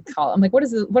guess you'd call it. I'm like, what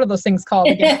are those things called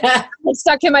again? I'm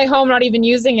stuck in my home, not even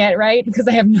using it, right? Because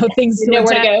I have no things to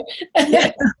nowhere to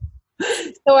go.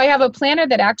 So I have a planner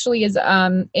that actually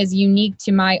is unique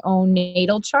to my own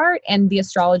natal chart and the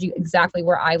astrology exactly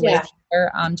where I live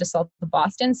here, just south of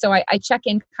Boston. So I check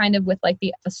in kind of with like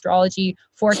the astrology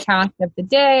forecast of the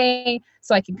day,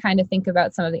 so I can kind of think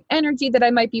about some of the energy that I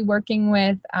might be working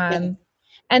with.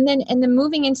 And then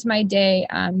moving into my day,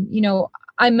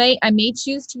 I may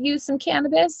choose to use some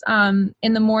cannabis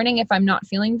in the morning if I'm not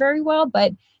feeling very well,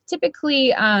 but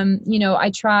typically,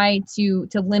 I try to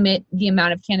limit the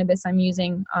amount of cannabis I'm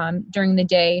using during the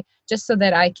day, just so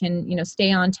that I can,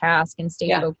 stay on task and stay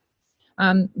focused.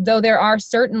 Though there are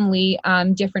certainly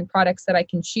different products that I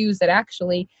can choose that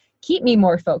actually keep me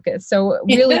more focused. So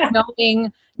really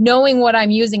knowing what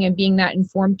I'm using and being that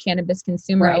informed cannabis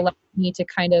consumer allows me to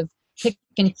kind of pick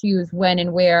and choose when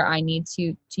and where I need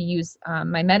to use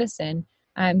my medicine.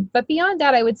 But beyond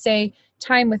that, I would say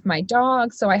time with my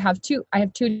dogs. So I have two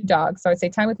dogs. So I would say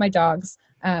time with my dogs.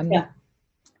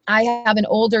 I have an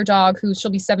older dog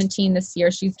she'll be 17 this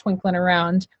year. She's twinkling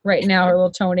around right now, her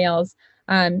little toenails.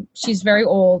 She's very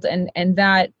old, and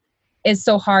that is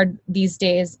so hard these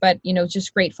days, but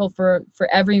just grateful for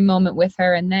every moment with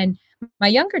her. And then my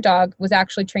younger dog was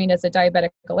actually trained as a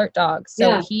diabetic alert dog.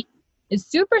 So he is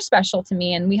super special to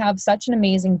me, and we have such an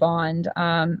amazing bond.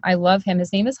 I love him.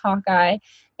 His name is Hawkeye.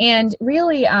 And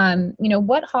really,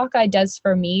 what Hawkeye does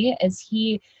for me is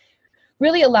he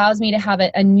really allows me to have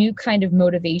a new kind of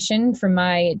motivation for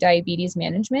my diabetes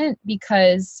management,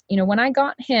 because, when I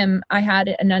got him, I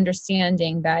had an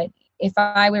understanding that if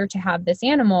I were to have this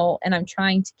animal and I'm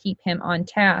trying to keep him on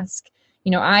task,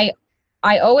 I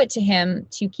owe it to him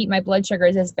to keep my blood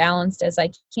sugars as balanced as I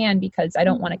can, because I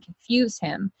don't want to confuse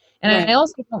him. And I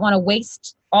also don't want to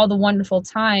waste all the wonderful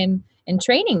time and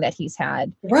training that he's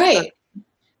had. Right.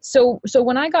 So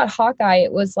when I got Hawkeye,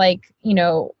 it was like,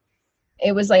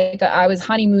 I was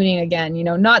honeymooning again,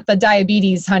 not the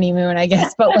diabetes honeymoon, I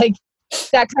guess, but like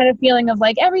that kind of feeling of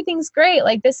like, everything's great.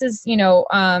 Like this is,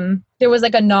 there was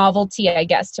like a novelty, I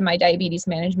guess, to my diabetes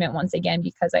management once again,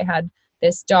 because I had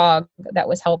this dog that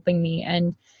was helping me.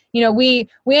 And, we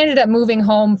ended up moving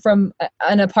home from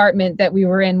an apartment that we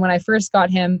were in when I first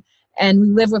got him. And we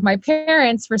lived with my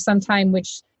parents for some time,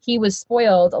 which he was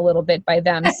spoiled a little bit by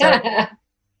them.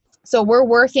 So we're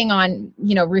working on,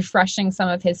 refreshing some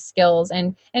of his skills.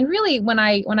 And really when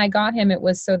I got him, it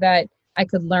was so that I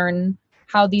could learn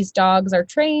how these dogs are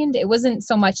trained. It wasn't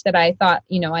so much that I thought,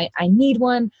 I need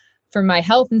one for my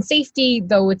health and safety,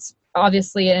 though it's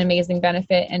obviously an amazing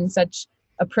benefit and such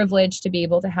a privilege to be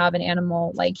able to have an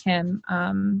animal like him.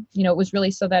 It was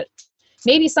really so that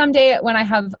maybe someday when I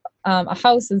have a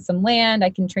house and some land, I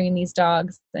can train these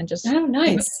dogs and just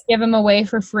give them away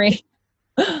for free.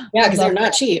 Yeah, because they're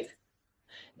not cheap.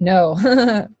 No.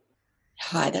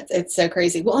 God, it's so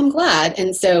crazy. Well, I'm glad.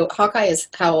 And so Hawkeye is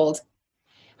how old?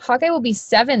 Hawkeye will be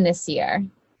 7 this year.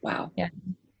 Wow. Yeah.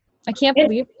 I can't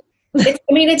believe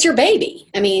it's your baby.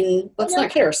 I mean, let's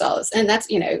not kid ourselves. And that's,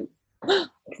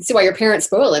 see why your parents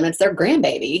spoil him. It's their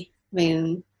grandbaby. I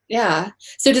mean, yeah.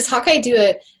 So does Hawkeye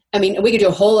we could do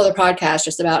a whole other podcast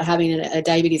just about having a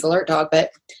diabetes alert dog,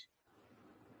 but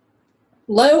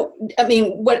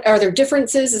what are there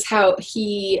differences is how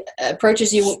he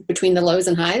approaches you between the lows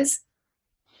and highs?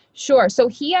 Sure. So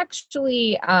he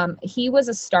actually, he was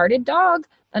a started dog.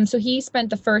 So he spent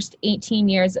the first 18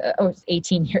 months,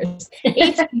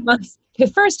 the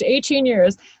first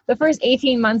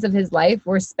 18 months of his life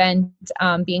were spent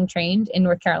being trained in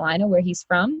North Carolina, where he's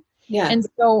from. Yeah. And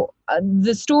so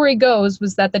the story goes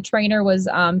was that the trainer was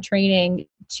training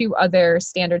 2 other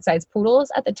standard size poodles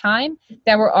at the time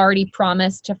that were already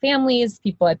promised to families.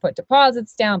 People had put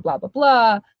deposits down, blah, blah,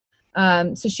 blah.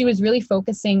 So she was really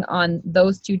focusing on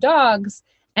those 2 dogs.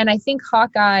 And I think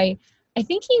Hawkeye,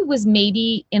 he was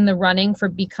maybe in the running for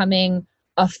becoming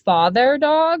a father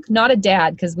dog, not a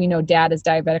dad, because we know dad is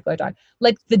diabetic alert dog,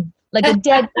 like a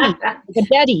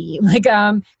daddy,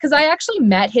 because I actually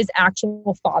met his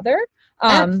actual father.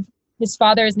 His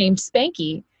father is named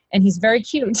Spanky, and he's very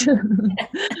cute.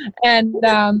 And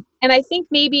I think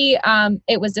maybe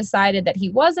it was decided that he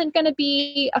wasn't going to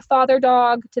be a father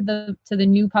dog to the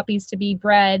new puppies to be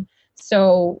bred.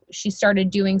 So she started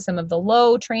doing some of the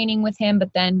low training with him,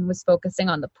 but then was focusing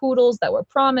on the poodles that were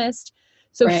promised.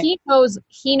 So right. he knows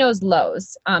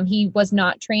lows. He was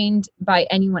not trained by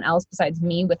anyone else besides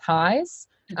me with highs.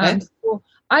 Okay. So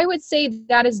I would say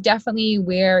that is definitely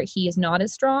where he is not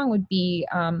as strong, would be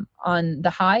on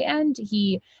the high end.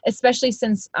 Especially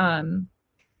since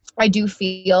I do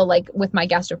feel like with my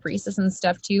gastroparesis and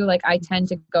stuff too, like I tend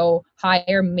to go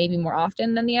higher maybe more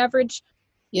often than the average.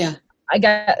 Yeah. I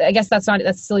guess that's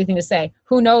a silly thing to say.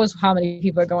 Who knows how many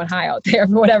people are going high out there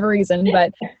for whatever reason,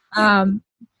 but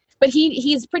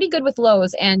he's pretty good with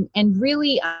lows, and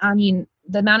really, I mean,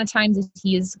 the amount of times that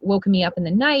he has woken me up in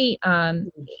the night,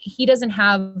 he doesn't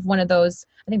have one of those,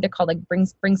 I think they're called like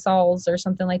bring sauls or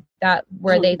something like that,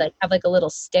 where they like have like a little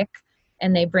stick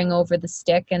and they bring over the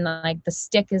stick, and like the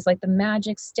stick is like the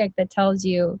magic stick that tells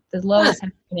you the low is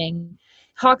happening.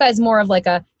 Hawkeye's more of like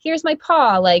here's my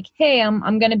paw, like, hey,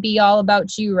 I'm going to be all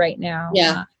about you right now.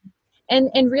 Yeah.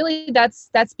 And really that's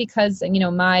because,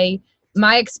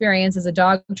 my experience as a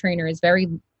dog trainer is very,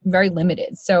 very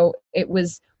limited. So it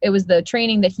was the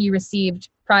training that he received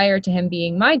prior to him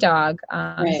being my dog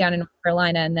down in North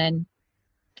Carolina, and then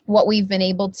what we've been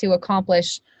able to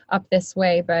accomplish up this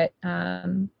way. But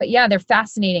yeah, they're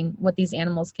fascinating what these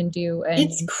animals can do. And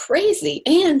it's crazy.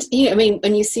 And,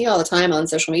 when you see all the time on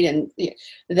social media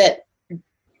that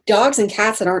dogs and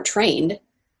cats that aren't trained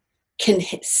can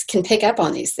pick up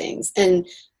on these things. And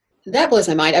that blows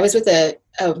my mind. I was with a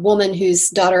woman whose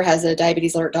daughter has a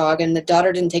diabetes alert dog, and the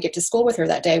daughter didn't take it to school with her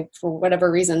that day for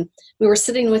whatever reason. We were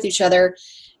sitting with each other,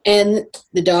 and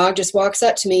the dog just walks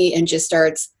up to me and just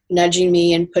starts nudging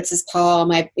me and puts his paw on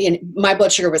my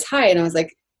blood sugar was high, and I was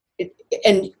like,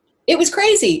 and it was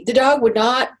crazy. The dog would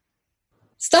not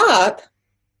stop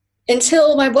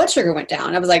until my blood sugar went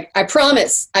down. I was like, I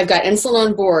promise I've got insulin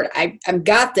on board. I've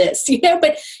got this,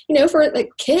 but for a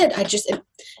kid,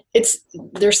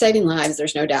 they're saving lives.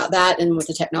 There's no doubt that. And with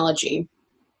the technology,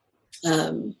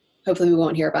 hopefully we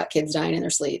won't hear about kids dying in their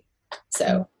sleep.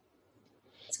 So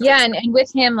yeah. And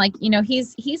with him,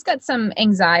 he's got some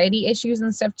anxiety issues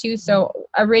and stuff too. So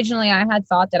originally I had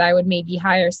thought that I would maybe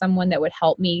hire someone that would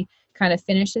help me kind of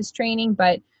finish his training.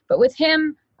 But with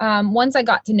him, once I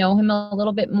got to know him a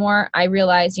little bit more, I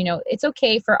realized, it's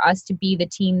okay for us to be the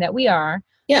team that we are.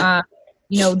 Yeah.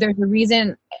 There's a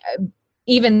reason,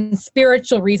 even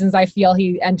spiritual reasons, I feel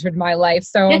he entered my life.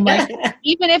 So I'm like,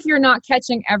 even if you're not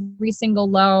catching every single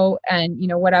low and,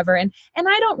 whatever. And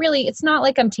I don't really, it's not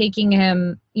like I'm taking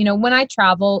him, when I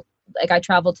travel, I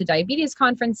travel to diabetes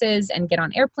conferences and get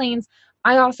on airplanes.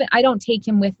 I don't take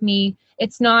him with me.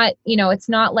 It's not, it's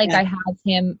not like I have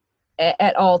him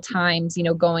at all times,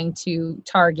 going to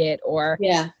Target or,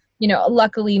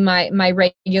 luckily my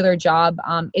regular job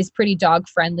is pretty dog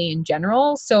friendly in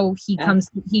general. So he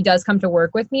does come to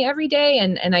work with me every day.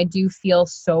 And I do feel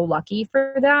so lucky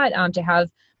for that. To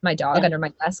have my dog under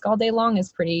my desk all day long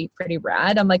is pretty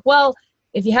rad. I'm like, well,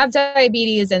 if you have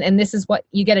diabetes and this is what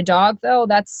you get a dog though,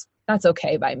 that's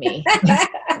okay by me.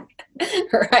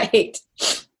 Right.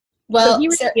 Well, so he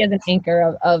really is an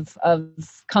anchor of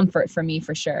comfort for me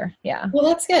for sure. Yeah. Well,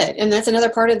 that's good. And that's another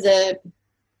part of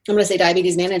I'm going to say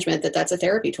diabetes management, that's a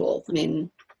therapy tool. I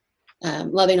mean,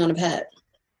 loving on a pet.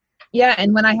 Yeah.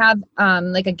 And when I have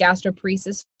like a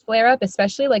gastroparesis flare up,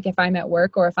 especially like if I'm at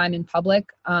work or if I'm in public,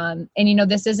 and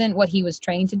this isn't what he was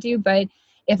trained to do, but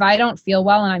if I don't feel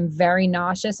well and I'm very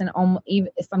nauseous and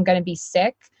even if I'm going to be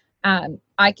sick,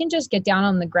 I can just get down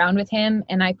on the ground with him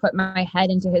and I put my head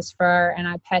into his fur and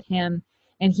I pet him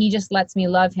and he just lets me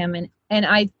love him. And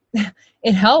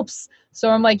it helps. So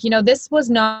I'm like, this was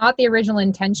not the original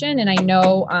intention. And I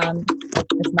know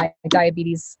if my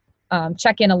diabetes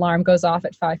check-in alarm goes off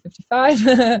at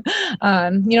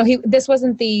 5:55, this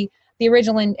wasn't the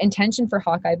original intention for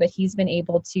Hawkeye, but he's been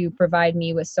able to provide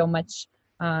me with so much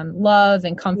love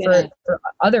and comfort for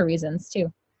other reasons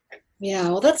too. Yeah,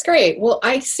 well, that's great. Well,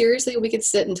 we could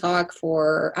sit and talk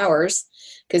for hours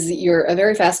because you're a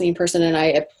very fascinating person, and I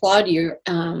applaud your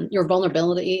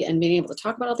vulnerability and being able to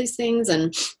talk about all these things,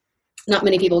 and not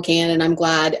many people can, and I'm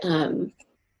glad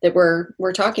that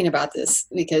we're talking about this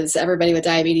because everybody with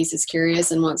diabetes is curious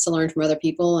and wants to learn from other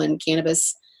people, and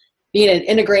cannabis, being an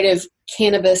integrative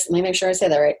cannabis, let me make sure I say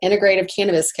that right, integrative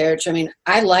cannabis coach. I mean,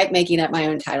 I like making up my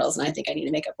own titles, and I think I need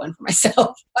to make up one for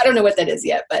myself. I don't know what that is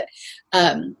yet, but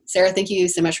Sarah, thank you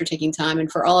so much for taking time and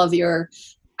for all of your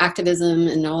activism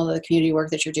and all the community work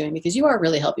that you're doing, because you are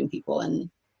really helping people, and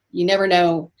you never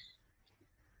know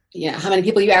how many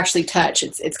people you actually touch.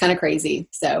 It's kind of crazy.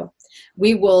 So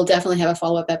we will definitely have a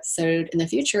follow-up episode in the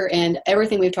future, and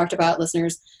everything we've talked about,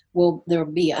 listeners, there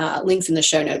will be links in the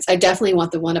show notes. I definitely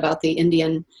want the one about the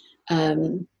Indian,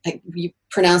 you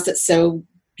pronounced it so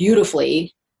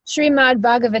beautifully. Srimad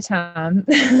Bhagavatam.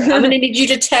 I'm going to need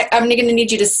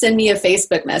you to send me a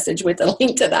Facebook message with a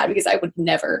link to that, because I would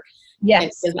never.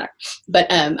 Yes.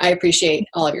 But I appreciate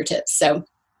all of your tips. So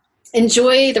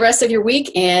enjoy the rest of your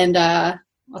week, and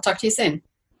I'll talk to you soon.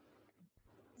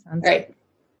 Sounds all right. Good.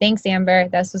 Thanks, Amber.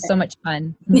 This was so much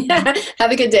fun. Yeah.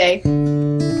 Have a good day.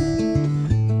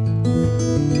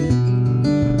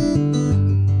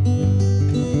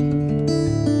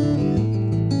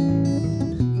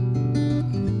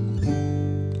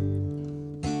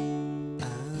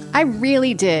 I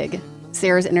really dig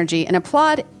Sarah's energy and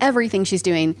applaud everything she's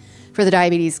doing for the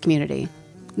diabetes community.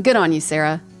 Good on you,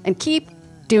 Sarah, and keep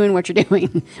doing what you're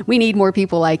doing. We need more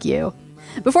people like you.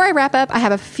 Before I wrap up, I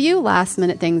have a few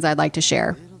last-minute things I'd like to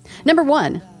share. Number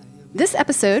 1, this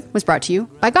episode was brought to you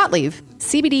by Gottlieb,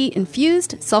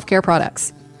 CBD-infused self-care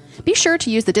products. Be sure to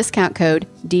use the discount code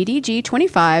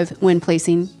DDG25 when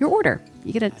placing your order.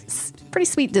 You get a pretty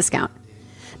sweet discount.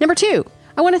 Number 2,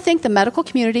 I want to thank the medical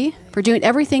community for doing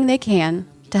everything they can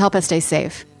to help us stay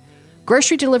safe.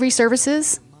 Grocery delivery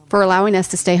services for allowing us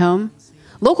to stay home.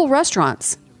 Local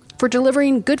restaurants for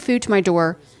delivering good food to my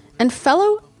door. And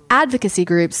fellow advocacy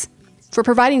groups for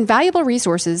providing valuable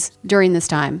resources during this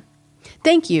time.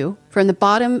 Thank you from the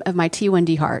bottom of my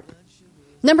T1D heart.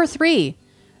 Number 3,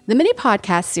 the mini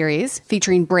podcast series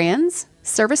featuring brands,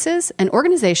 services, and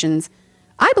organizations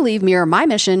I believe mirror my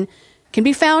mission can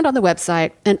be found on the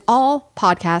website and all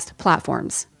podcast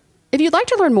platforms. If you'd like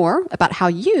to learn more about how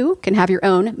you can have your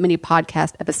own mini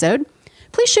podcast episode,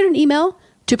 please shoot an email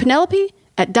to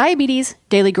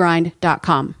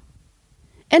Penelope@diabetesdailygrind.com.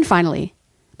 And finally,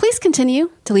 please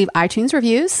continue to leave iTunes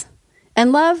reviews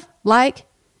and love, like,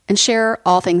 and share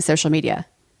all things social media.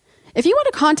 If you want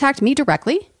to contact me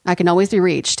directly, I can always be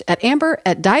reached at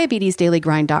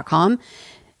amber@diabetesdailygrind.com.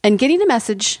 And getting a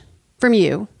message from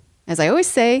you, as I always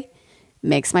say,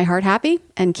 makes my heart happy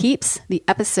and keeps the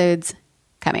episodes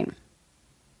coming.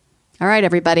 All right,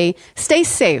 everybody, stay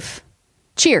safe.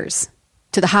 Cheers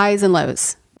to the highs and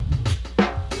lows.